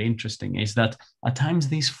really, really interesting is that at times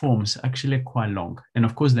these forms actually are quite long. And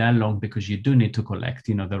of course, they are long because you do need to collect,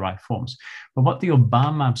 the right forms. But what the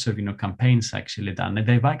Obama campaigns actually done,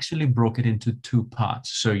 they've actually broke it into two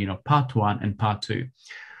parts. So, part one and part two.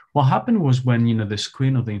 What happened was when, the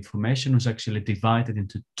screen of the information was actually divided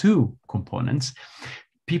into two components,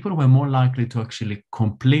 people were more likely to actually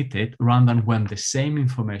complete it rather than when the same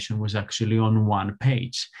information was actually on one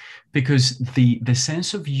page, because the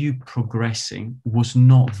sense of you progressing was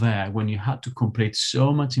not there when you had to complete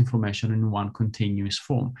so much information in one continuous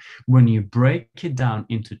form. When you break it down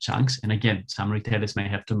into chunks, and again, some retailers may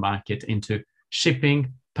have to mark it into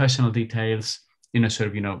shipping, personal details,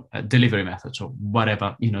 delivery methods or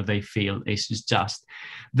whatever, they feel is just,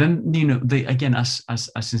 then, they, again, as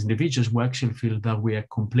individuals, we actually feel that we are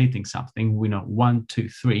completing something, 1, 2,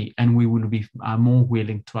 3, and we will be more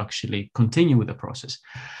willing to actually continue with the process.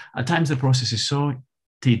 At times, the process is so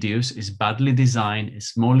tedious, it's badly designed, it's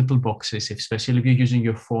small little boxes, especially if you're using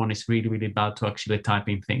your phone, it's really, really bad to actually type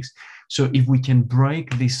in things. So if we can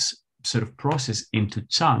break this sort of process into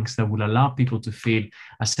chunks, that will allow people to feel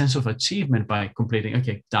a sense of achievement by completing,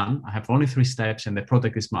 okay, done, I have only 3 steps and the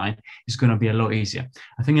product is mine, it's going to be a lot easier.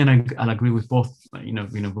 I think, and I'll agree with both,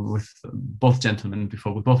 with both gentlemen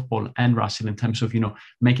before, with both Paul and Russell, in terms of,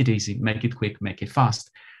 make it easy, make it quick, make it fast,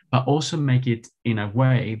 but also make it in a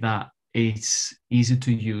way that it's easy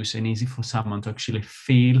to use and easy for someone to actually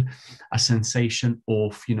feel a sensation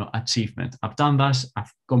of, achievement. I've done this,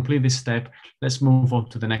 I've completed this step, let's move on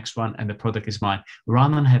to the next one and the product is mine,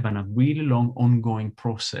 rather than having a really long ongoing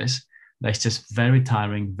process that's just very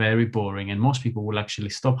tiring, very boring. And most people will actually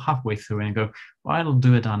stop halfway through and go, well, I'll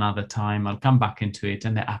do it another time, I'll come back into it.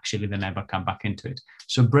 And they never come back into it.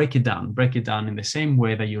 So break it down in the same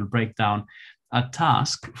way that you'll break down a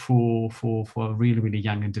task for a really, really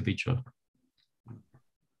young individual.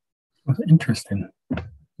 That's interesting.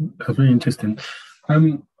 That's really interesting.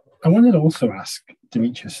 I wanted to also ask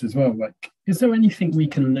Dimitrios as well, like, is there anything we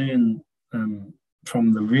can learn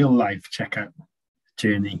from the real life checkout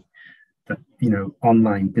journey that,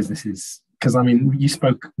 online businesses, because I mean, we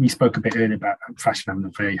spoke a bit earlier about fashion having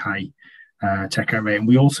a very high checkout rate, and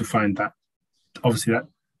we also find that obviously that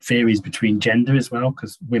varies between gender as well,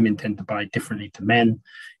 because women tend to buy differently to men,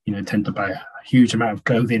 tend to buy a huge amount of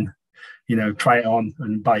clothing, try it on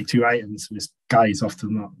and buy 2 items. Whereas guys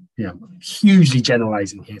often not, hugely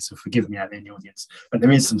generalizing here, so forgive me out there in the audience, but there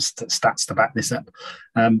is some stats to back this up.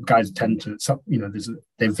 Guys tend to,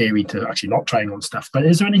 they vary to actually not trying on stuff. But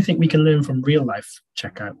is there anything we can learn from real life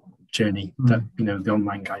checkout journey that, the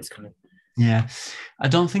online guys kind of? Yeah, I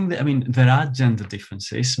don't think that, there are gender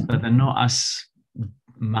differences, but they're not as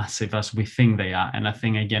massive as we think they are. And I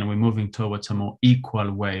think, again, we're moving towards a more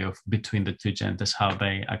equal way of between the two genders, how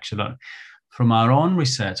they actually are. From our own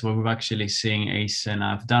research, what we've actually seen is, and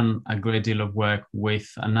I've done a great deal of work with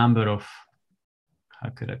a number of, how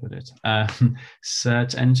could I put it,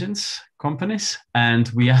 search engines companies, and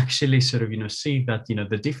we actually sort of see that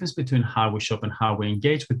the difference between how we shop and how we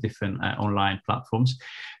engage with different online platforms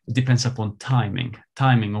depends upon timing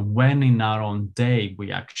of when in our own day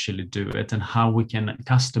we actually do it, and how we can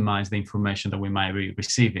customize the information that we might be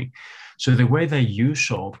receiving. So the way that you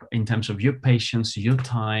shop in terms of your patience, your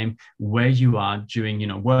time, where you are during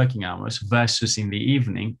working hours versus in the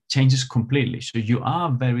evening changes completely. So you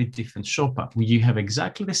are a very different shopper. You have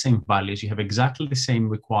exactly the same values, you have exactly the same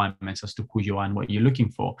requirements as to who you are and what you're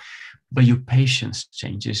looking for, but your patience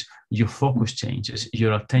changes, your focus changes,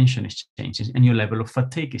 your attention is changing, and your level of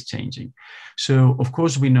fatigue is changing. So of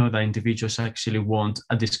course we know that individuals actually want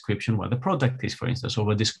a description what the product is, for instance,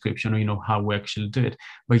 or a description, or how we actually do it.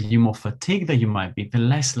 But the more fatigued that you might be, the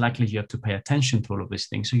less likely you have to pay attention to all of these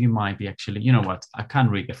things. So you might be actually, I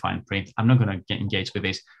can't read the fine print, I'm not going to get engaged with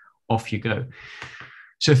this, off you go.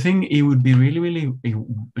 So I think it would be really, really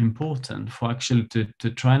important for actually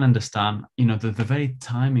to try and understand, the very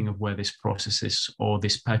timing of where these processes or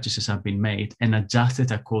these purchases have been made, and adjust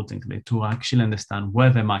it accordingly to actually understand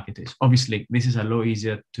where the market is. Obviously, this is a lot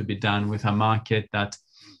easier to be done with a market that,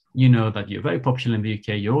 that you're very popular in the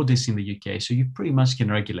UK, your audience in the UK, so you pretty much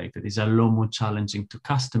can regulate it. It's a lot more challenging to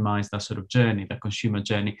customize that sort of journey, that consumer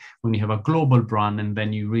journey, when you have a global brand, and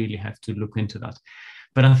then you really have to look into that.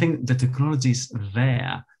 But I think the technology is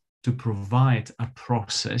there to provide a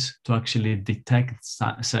process to actually detect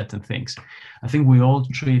certain things. I think we all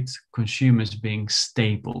treat consumers being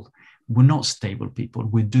stable. We're not stable people.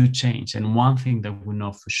 We do change. And one thing that we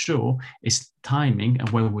know for sure is timing, and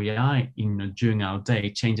where we are during our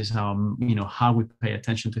day changes our, how we pay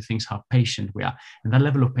attention to things, how patient we are. And that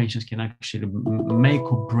level of patience can actually make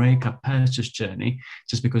or break a purchase journey,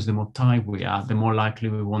 just because the more tired we are, the more likely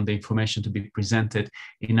we want the information to be presented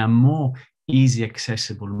in a more easy,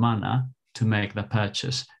 accessible manner to make the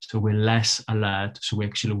purchase. So we're less alert. So we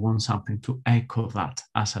actually want something to echo that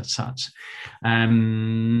as such.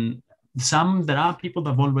 there are people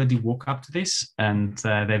that have already woke up to this, and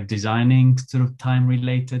they're designing sort of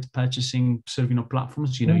time-related purchasing sort of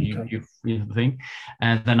platforms. You think,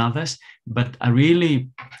 and then others. But I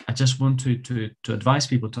just want to advise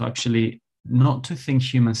people to actually not to think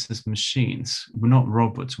humans as machines. We're not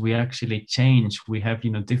robots. We actually change. We have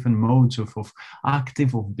different modes of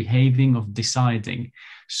active, of behaving, of deciding.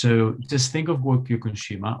 So just think of your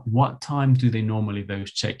consumer. What time do they normally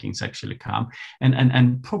those check-ins actually come?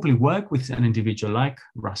 And probably work with an individual like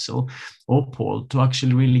Russell or Paul to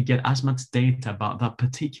actually really get as much data about that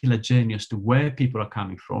particular journey as to where people are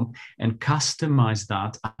coming from, and customize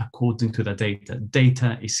that according to the data.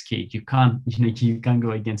 Data is key. You can't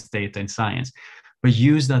go against data in science, but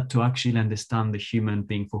use that to actually understand the human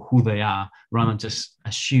being for who they are, rather than just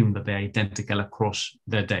assume that they're identical across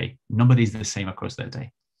their day. Nobody's the same across their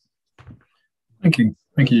day. Thank you,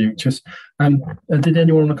 Dimitrios. Did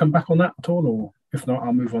anyone want to come back on that at all, or if not,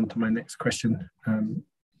 I'll move on to my next question,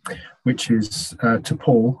 which is to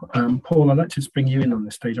Paul. Paul, I'd like to just bring you in on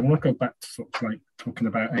this stage. I want to go back to sort of like talking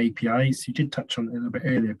about APIs. You did touch on it a little bit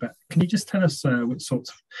earlier, but can you just tell us which sorts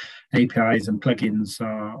of APIs and plugins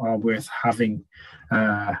are worth having,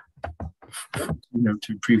 to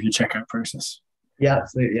improve your checkout process? Yeah,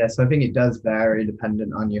 absolutely. Yeah, so I think it does vary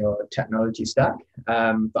dependent on your technology stack,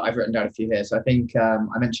 but I've written down a few here. So I think I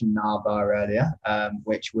mentioned Navbar earlier,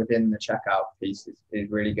 which within the checkout piece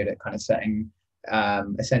is really good at kind of setting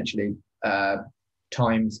essentially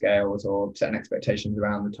time scales or setting expectations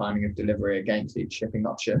around the timing of delivery against each shipping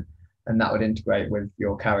option. And that would integrate with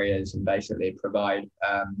your carriers and basically provide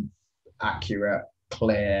accurate,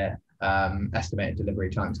 clear, estimated delivery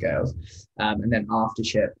timescales. And then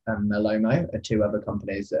Aftership and Melomo are two other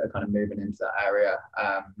companies that are kind of moving into that area,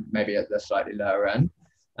 maybe at the slightly lower end.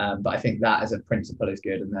 But I think that as a principle is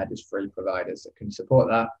good, and they're just free providers that can support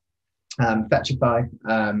that. Fetchify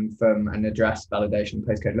from an address validation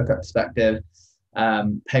postcode lookup perspective.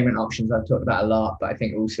 Payment options I've talked about a lot, but I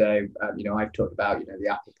think also I've talked about the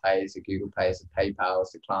Apple Pays, the Google Pays, the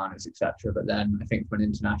PayPals, the Klarnas, etc. But then I think from an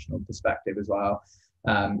international perspective as well,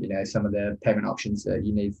 some of the payment options that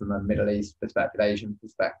you need from a Middle East perspective, Asian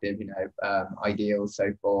perspective, Ideal,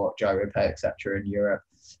 so forth, GiroPay, etc. in Europe.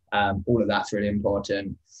 All of that's really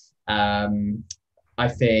important. I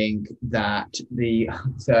think that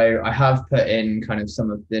so I have put in kind of some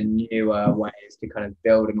of the newer ways to kind of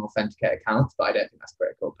build and authenticate accounts, but I don't think that's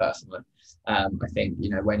critical personally. I think,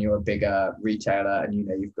 when you're a bigger retailer and,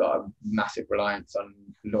 you've got a massive reliance on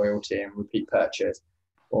loyalty and repeat purchase,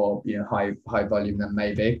 or, high volume, then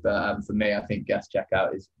maybe. But for me, I think guest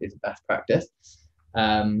checkout is best practice.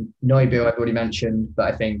 Noibu I've already mentioned,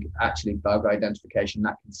 but I think actually bug identification,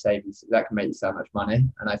 that can make you so much money.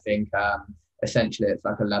 And I think essentially it's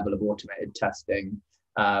like a level of automated testing,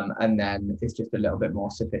 and then it's just a little bit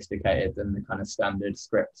more sophisticated than the kind of standard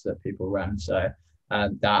scripts that people run. So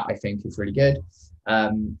that I think is really good.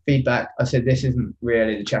 Feedback, I said this isn't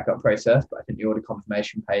really the checkout process, but I think the order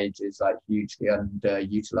confirmation page is like hugely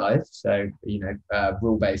underutilized. So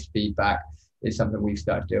rule-based feedback is something we've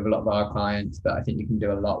started to do with a lot of our clients, but I think you can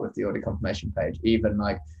do a lot with the order confirmation page. Even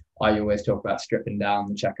like I always talk about stripping down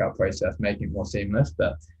the checkout process, making it more seamless,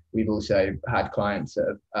 but we've also had clients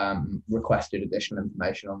that have requested additional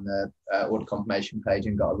information on the order confirmation page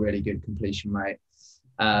and got a really good completion rate.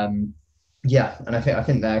 And I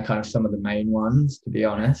think they're kind of some of the main ones, to be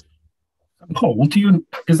honest. Paul, if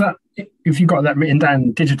you got that written down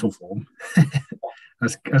in digital form? I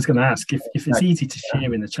was going to ask if it's easy to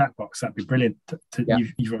share in the chat box, that'd be brilliant.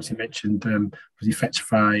 You've obviously mentioned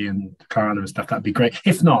Fetchify and Klarna and stuff. That'd be great.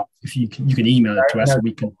 If not, if you can email it to us, and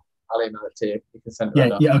we can. I'll email it to you. You can send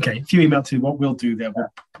it. Yeah. Okay. If you email to what we'll do there,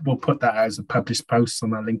 we'll put that as a published post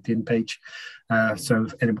on our LinkedIn page.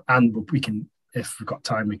 We can, if we've got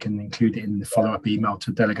time, we can include it in the follow-up email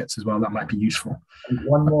to delegates as well. That might be useful. And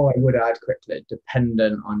one more I would add quickly,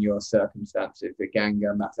 dependent on your circumstances, again,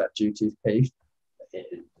 going back to that duties piece,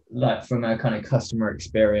 like from a kind of customer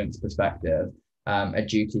experience perspective, a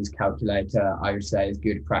duties calculator, I would say, is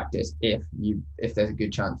good practice if there's a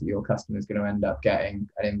good chance that your customer is going to end up getting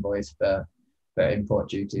an invoice for import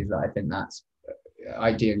duties. I think that's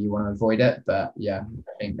ideally you want to avoid it, but I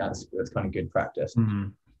think that's kind of good practice. Mm-hmm.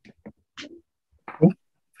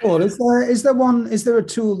 Paul, is there a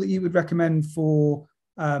tool that you would recommend for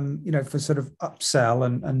for sort of upsell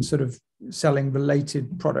and sort of selling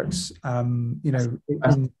related products,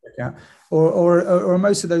 or are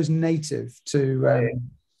most of those native to?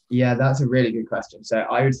 Yeah, that's a really good question. So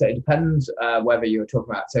I would say it depends whether you're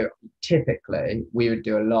talking about. So typically, we would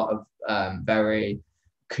do a lot of very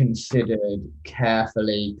considered,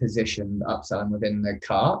 carefully positioned upselling within the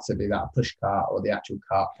cart. So be that a push cart or the actual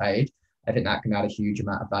cart page. I think that can add a huge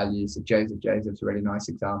amount of value. So Joseph's a really nice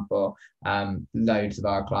example. Loads of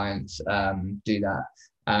our clients do that.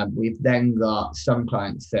 We've then got some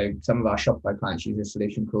clients, so some of our Shopify clients use a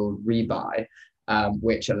solution called Rebuy,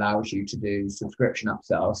 which allows you to do subscription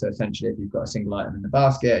upsell. So essentially, if you've got a single item in the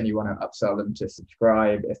basket and you want to upsell them to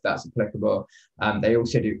subscribe, if that's applicable. They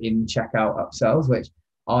also do in-checkout upsells, which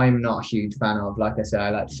I'm not a huge fan of. Like I said,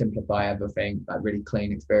 I like to simplify everything, like really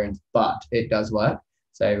clean experience, but it does work.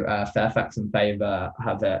 So Fairfax and Favour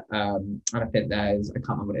have it. And I think I can't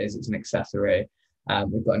remember what it is, it's an accessory.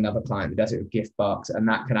 We've got another client that does it with gift box, and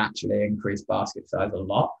that can actually increase basket size a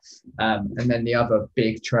lot. And then the other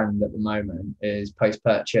big trend at the moment is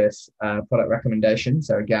post-purchase product recommendation.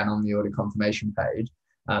 So again, on the order confirmation page,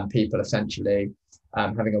 people essentially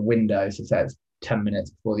having a window, so say it's 10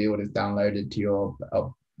 minutes before the order is downloaded to your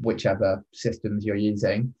whichever systems you're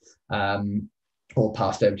using, or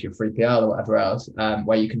passed over to your 3PL or whatever else,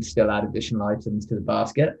 where you can still add additional items to the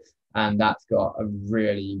basket. And that's got a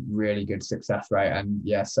really, really good success rate. And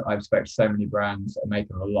yes, I've spoken to so many brands that are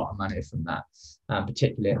making a lot of money from that,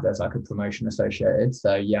 particularly if there's like a promotion associated.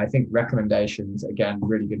 So yeah, I think recommendations, again,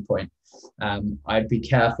 really good point. I'd be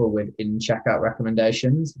careful with in-checkout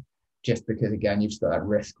recommendations, just because, again, you've just got that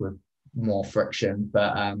risk with more friction.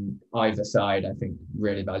 But either side, I think,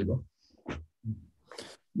 really valuable.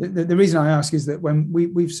 The reason I ask is that when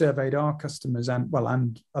we've surveyed our customers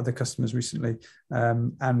and other customers recently,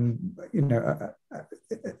 and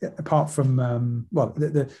apart from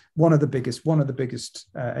one of the biggest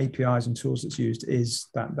APIs and tools that's used is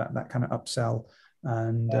that kind of upsell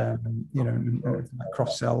and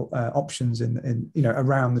cross sell options in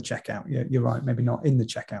around the checkout. Yeah, you're right, maybe not in the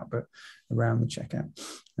checkout, but around the checkout.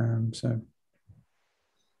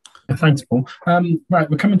 Thanks, Paul. Right,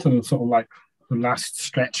 we're coming to the sort of like the last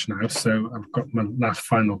stretch now, so I've got my last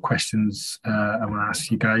final questions I want to ask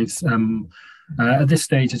you guys. At this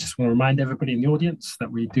stage, I just want to remind everybody in the audience that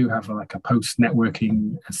we do have a post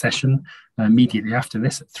networking session immediately after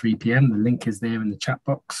this at 3 p.m. The link is there in the chat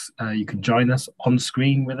box. You can join us on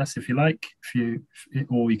screen with us if you like,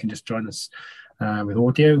 or you can just join us with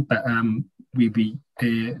audio. But we'd be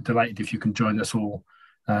delighted if you can join us all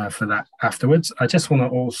for that afterwards. I just want to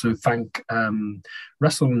also thank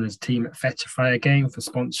Russell and his team at Fetchify again for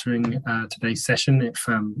sponsoring today's session. If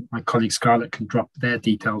my colleague Scarlett can drop their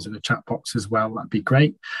details in the chat box as well, that'd be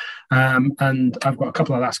great. And I've got a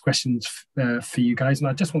couple of last questions for you guys, and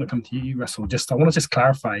I just want to come to you, Russell. I want to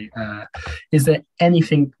clarify, is there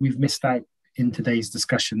anything we've missed out in today's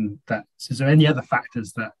discussion? Is there any other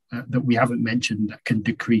factors that we haven't mentioned that can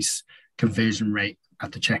decrease conversion rate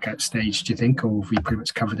at the checkout stage, do you think, or have we pretty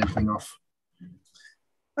much covered everything off?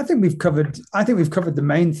 I think we've covered the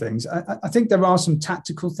main things. I think there are some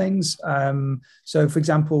tactical things. So, for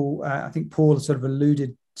example, I think Paul sort of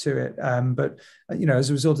alluded to it, but as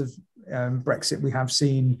a result of Brexit, we have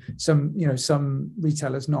seen some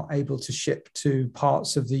retailers not able to ship to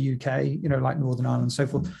parts of the UK, like Northern Ireland and so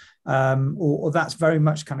forth, or that's very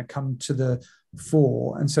much kind of come to the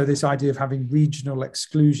fore. And so this idea of having regional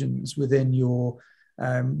exclusions within your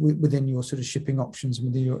sort of shipping options,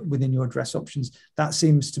 within your address options, that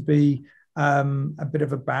seems to be a bit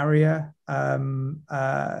of a barrier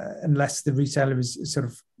unless the retailer is sort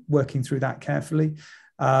of working through that carefully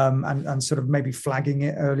and sort of maybe flagging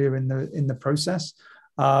it earlier in the process.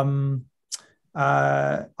 I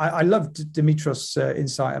loved Dimitrios'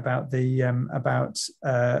 insight about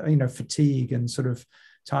fatigue and sort of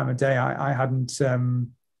time of day. I hadn't.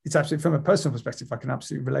 It's absolutely, from a personal perspective, I can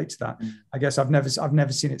absolutely relate to that. I guess I've never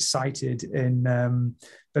seen it cited in,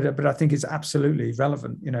 but I think it's absolutely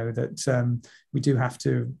relevant. That we do have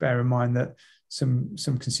to bear in mind that some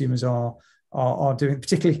consumers are doing,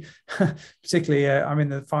 particularly. I'm in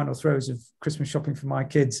the final throes of Christmas shopping for my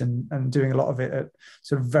kids and doing a lot of it at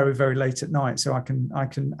sort of very, very late at night. So I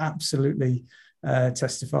can absolutely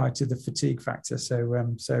testify to the fatigue factor.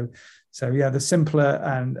 So yeah, the simpler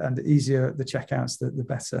and the easier the checkouts, the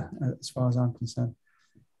better, as far as I'm concerned.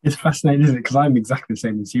 It's fascinating, isn't it? Because I'm exactly the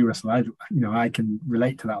same as you, Russell. I can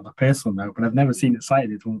relate to that on a personal note, but I've never seen it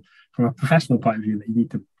cited from a professional point of view that you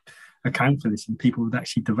need to account for this, and people would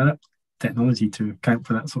actually develop technology to account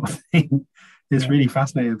for that sort of thing. It's really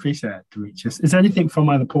fascinating. I appreciate it, Dimitrios. Is there anything from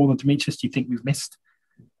either Paul or Dimitrios do you think we've missed?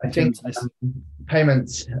 I think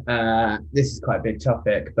payments, this is quite a big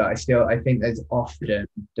topic, but I think there's often,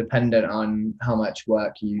 dependent on how much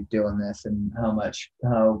work you do on this and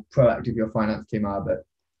how proactive your finance team are, but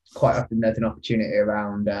quite often there's an opportunity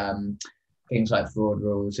around things like fraud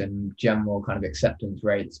rules and general kind of acceptance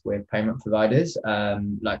rates with payment providers.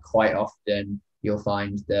 Like quite often you'll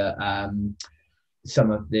find that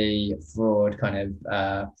some of the fraud kind of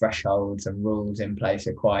thresholds and rules in place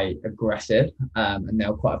are quite aggressive, and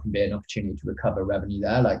there'll quite often be an opportunity to recover revenue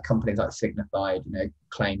there. Like companies like Signified,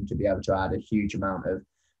 claim to be able to add a huge amount of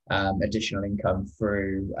additional income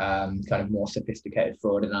through kind of more sophisticated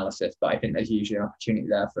fraud analysis, but I think there's usually an opportunity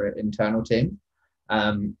there for internal teams.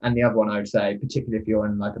 And the other one I would say, particularly if you're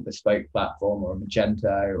on like a bespoke platform or a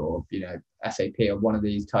Magento or SAP or one of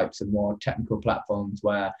these types of more technical platforms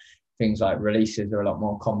where things like releases are a lot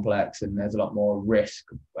more complex and there's a lot more risk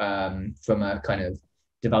from a kind of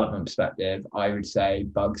development perspective, I would say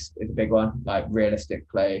bugs is a big one. Like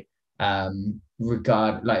realistically,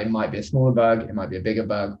 it might be a smaller bug, it might be a bigger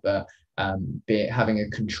bug, but having a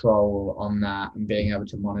control on that and being able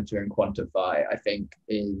to monitor and quantify, I think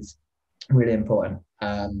is really important.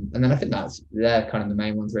 And then I think they're kind of the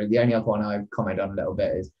main ones really. The only other one I've commented on a little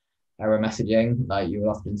bit is error messaging. Like you will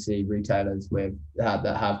often see retailers that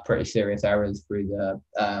have pretty serious errors through the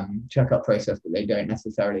checkout process, but they don't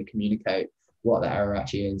necessarily communicate what the error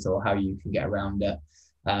actually is or how you can get around it.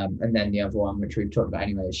 And then the other one, which we've talked about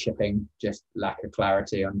anyway, is shipping. Just lack of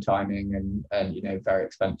clarity on timing and very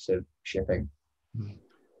expensive shipping.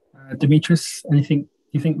 Dimitrios, anything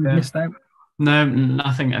you think we've missed out? No,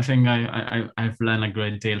 nothing. I think I've learned a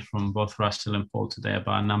great deal from both Russell and Paul today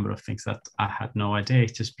about a number of things that I had no idea.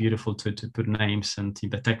 It's just beautiful to put names, and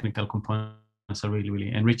the technical components are really,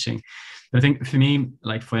 really enriching. But I think for me,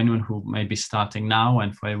 like for anyone who may be starting now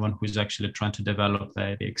and for anyone who's actually trying to develop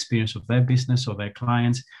the experience of their business or their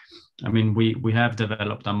clients, I mean, we have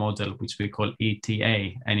developed a model which we call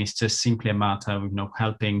ETA, and it's just simply a matter of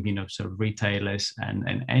helping sort of retailers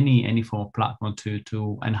and any form of platform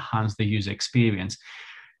to enhance the user experience.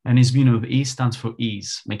 And it's E stands for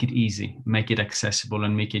ease. Make it easy, make it accessible,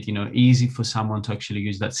 and make it easy for someone to actually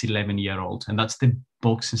use. That's 11-year-old, and that's the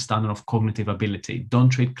box and standard of cognitive ability. Don't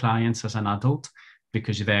treat clients as an adult,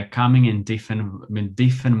 because they're coming in different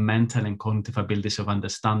mental and cognitive abilities of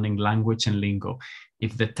understanding language and lingo.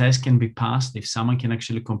 If the test can be passed, if someone can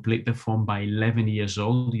actually complete the form by 11 years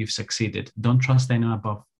old, you've succeeded. Don't trust anyone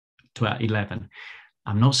above 11.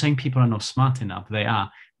 I'm not saying people are not smart enough, they are,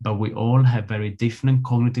 but we all have very different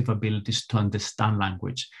cognitive abilities to understand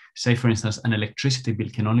language. Say, for instance, an electricity bill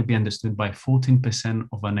can only be understood by 14%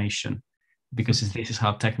 of a nation, because this is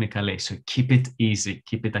how technical it is. So keep it easy,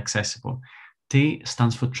 keep it accessible. T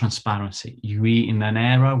stands for transparency. We in an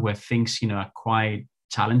era where things, are quite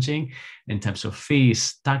challenging in terms of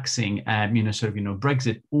fees, taxing,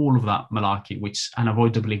 Brexit, all of that malarkey, which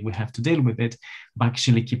unavoidably we have to deal with it, but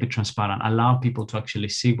actually keep it transparent. Allow people to actually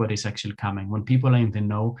see what is actually coming. When people are in the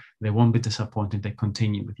know, they won't be disappointed. They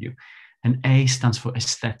continue with you. And A stands for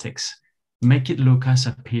aesthetics. Make it look as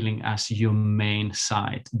appealing as your main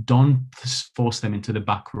site. Don't force them into the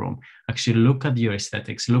back room. Actually look at your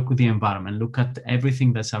aesthetics, look at the environment, look at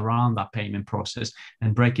everything that's around that payment process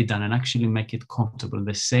and break it down and actually make it comfortable.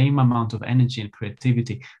 The same amount of energy and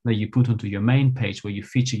creativity that you put onto your main page where you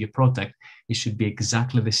feature your product, it should be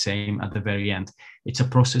exactly the same at the very end. It's a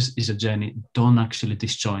process, it's a journey. Don't actually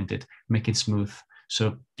disjoint it, make it smooth.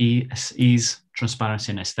 So ease,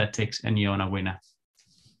 transparency and aesthetics, and you're on a winner.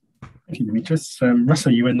 Thank you, Dimitrios.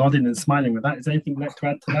 Russell, you were nodding and smiling with that. Is there anything you'd like to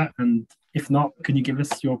add to that? And if not, can you give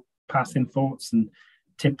us your passing thoughts and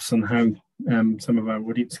tips on how some of our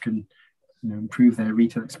audience can improve their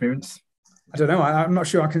retail experience? I don't know. I'm not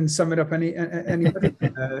sure I can sum it up any better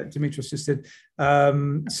than Dimitrios just did. I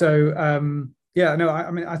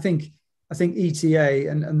think ETA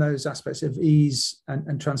and those aspects of ease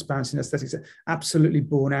and transparency and aesthetics are absolutely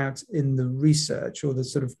borne out in the research, or the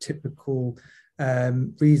sort of typical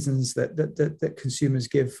reasons that consumers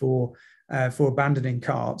give for abandoning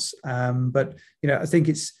carts. But I think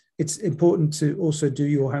it's important to also do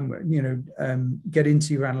your homework. Get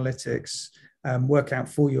into your analytics, work out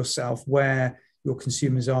for yourself where your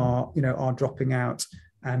consumers are dropping out,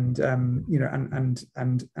 and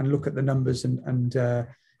look at the numbers and do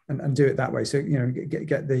it that way. So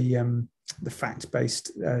get the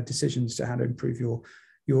fact-based decisions to how to improve your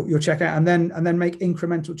checkout, and then make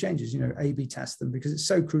incremental changes. A/B test them, because it's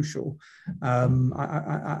so crucial.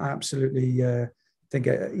 I absolutely think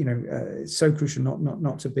it's so crucial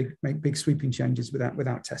not to make big sweeping changes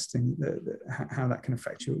without testing how that can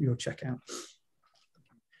affect your checkout.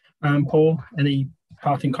 Paul, any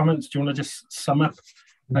parting comments? Do you want to just sum up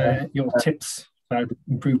your tips about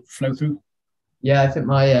improved flow through? Yeah, I think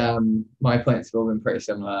my points have all been pretty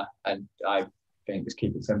similar, and I think just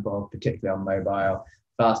keep it simple, particularly on mobile.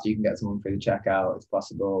 Faster you can get someone through the checkout as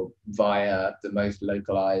possible via the most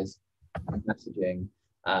localized messaging,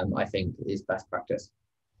 I think is best practice.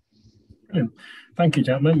 Brilliant. Thank you,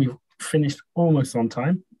 gentlemen. We've finished almost on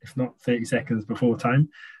time. if not 30 seconds before time.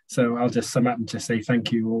 So I'll just sum up and just say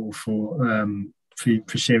thank you all for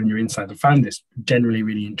sharing your insights. I found this generally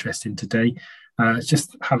really interesting today. It's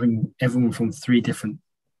just having everyone from 3 different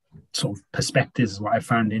sort of perspectives is what I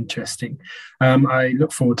found interesting. I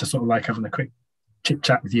look forward to sort of like having a quick chit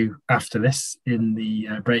chat with you after this in the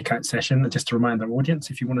breakout session. Just to remind our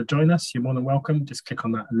audience, if you want to join us, you're more than welcome. Just click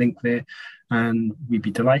on that link there, and we'd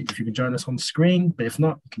be delighted if you can join us on screen. But if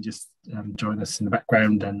not, you can just join us in the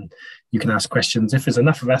background, and you can ask questions. If there's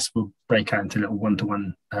enough of us, we'll break out into little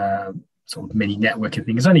one-to-one sort of mini networking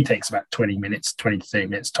thing. It only takes about 20 minutes, 20 to 30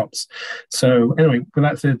 minutes tops. So anyway,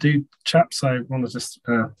 without further ado, chaps, I want to just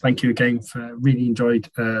thank you again. For really enjoyed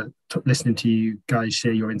listening to you guys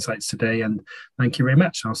share your insights today, and thank you very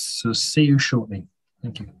much. I'll see you shortly.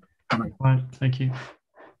 Thank you. Bye. Thank you.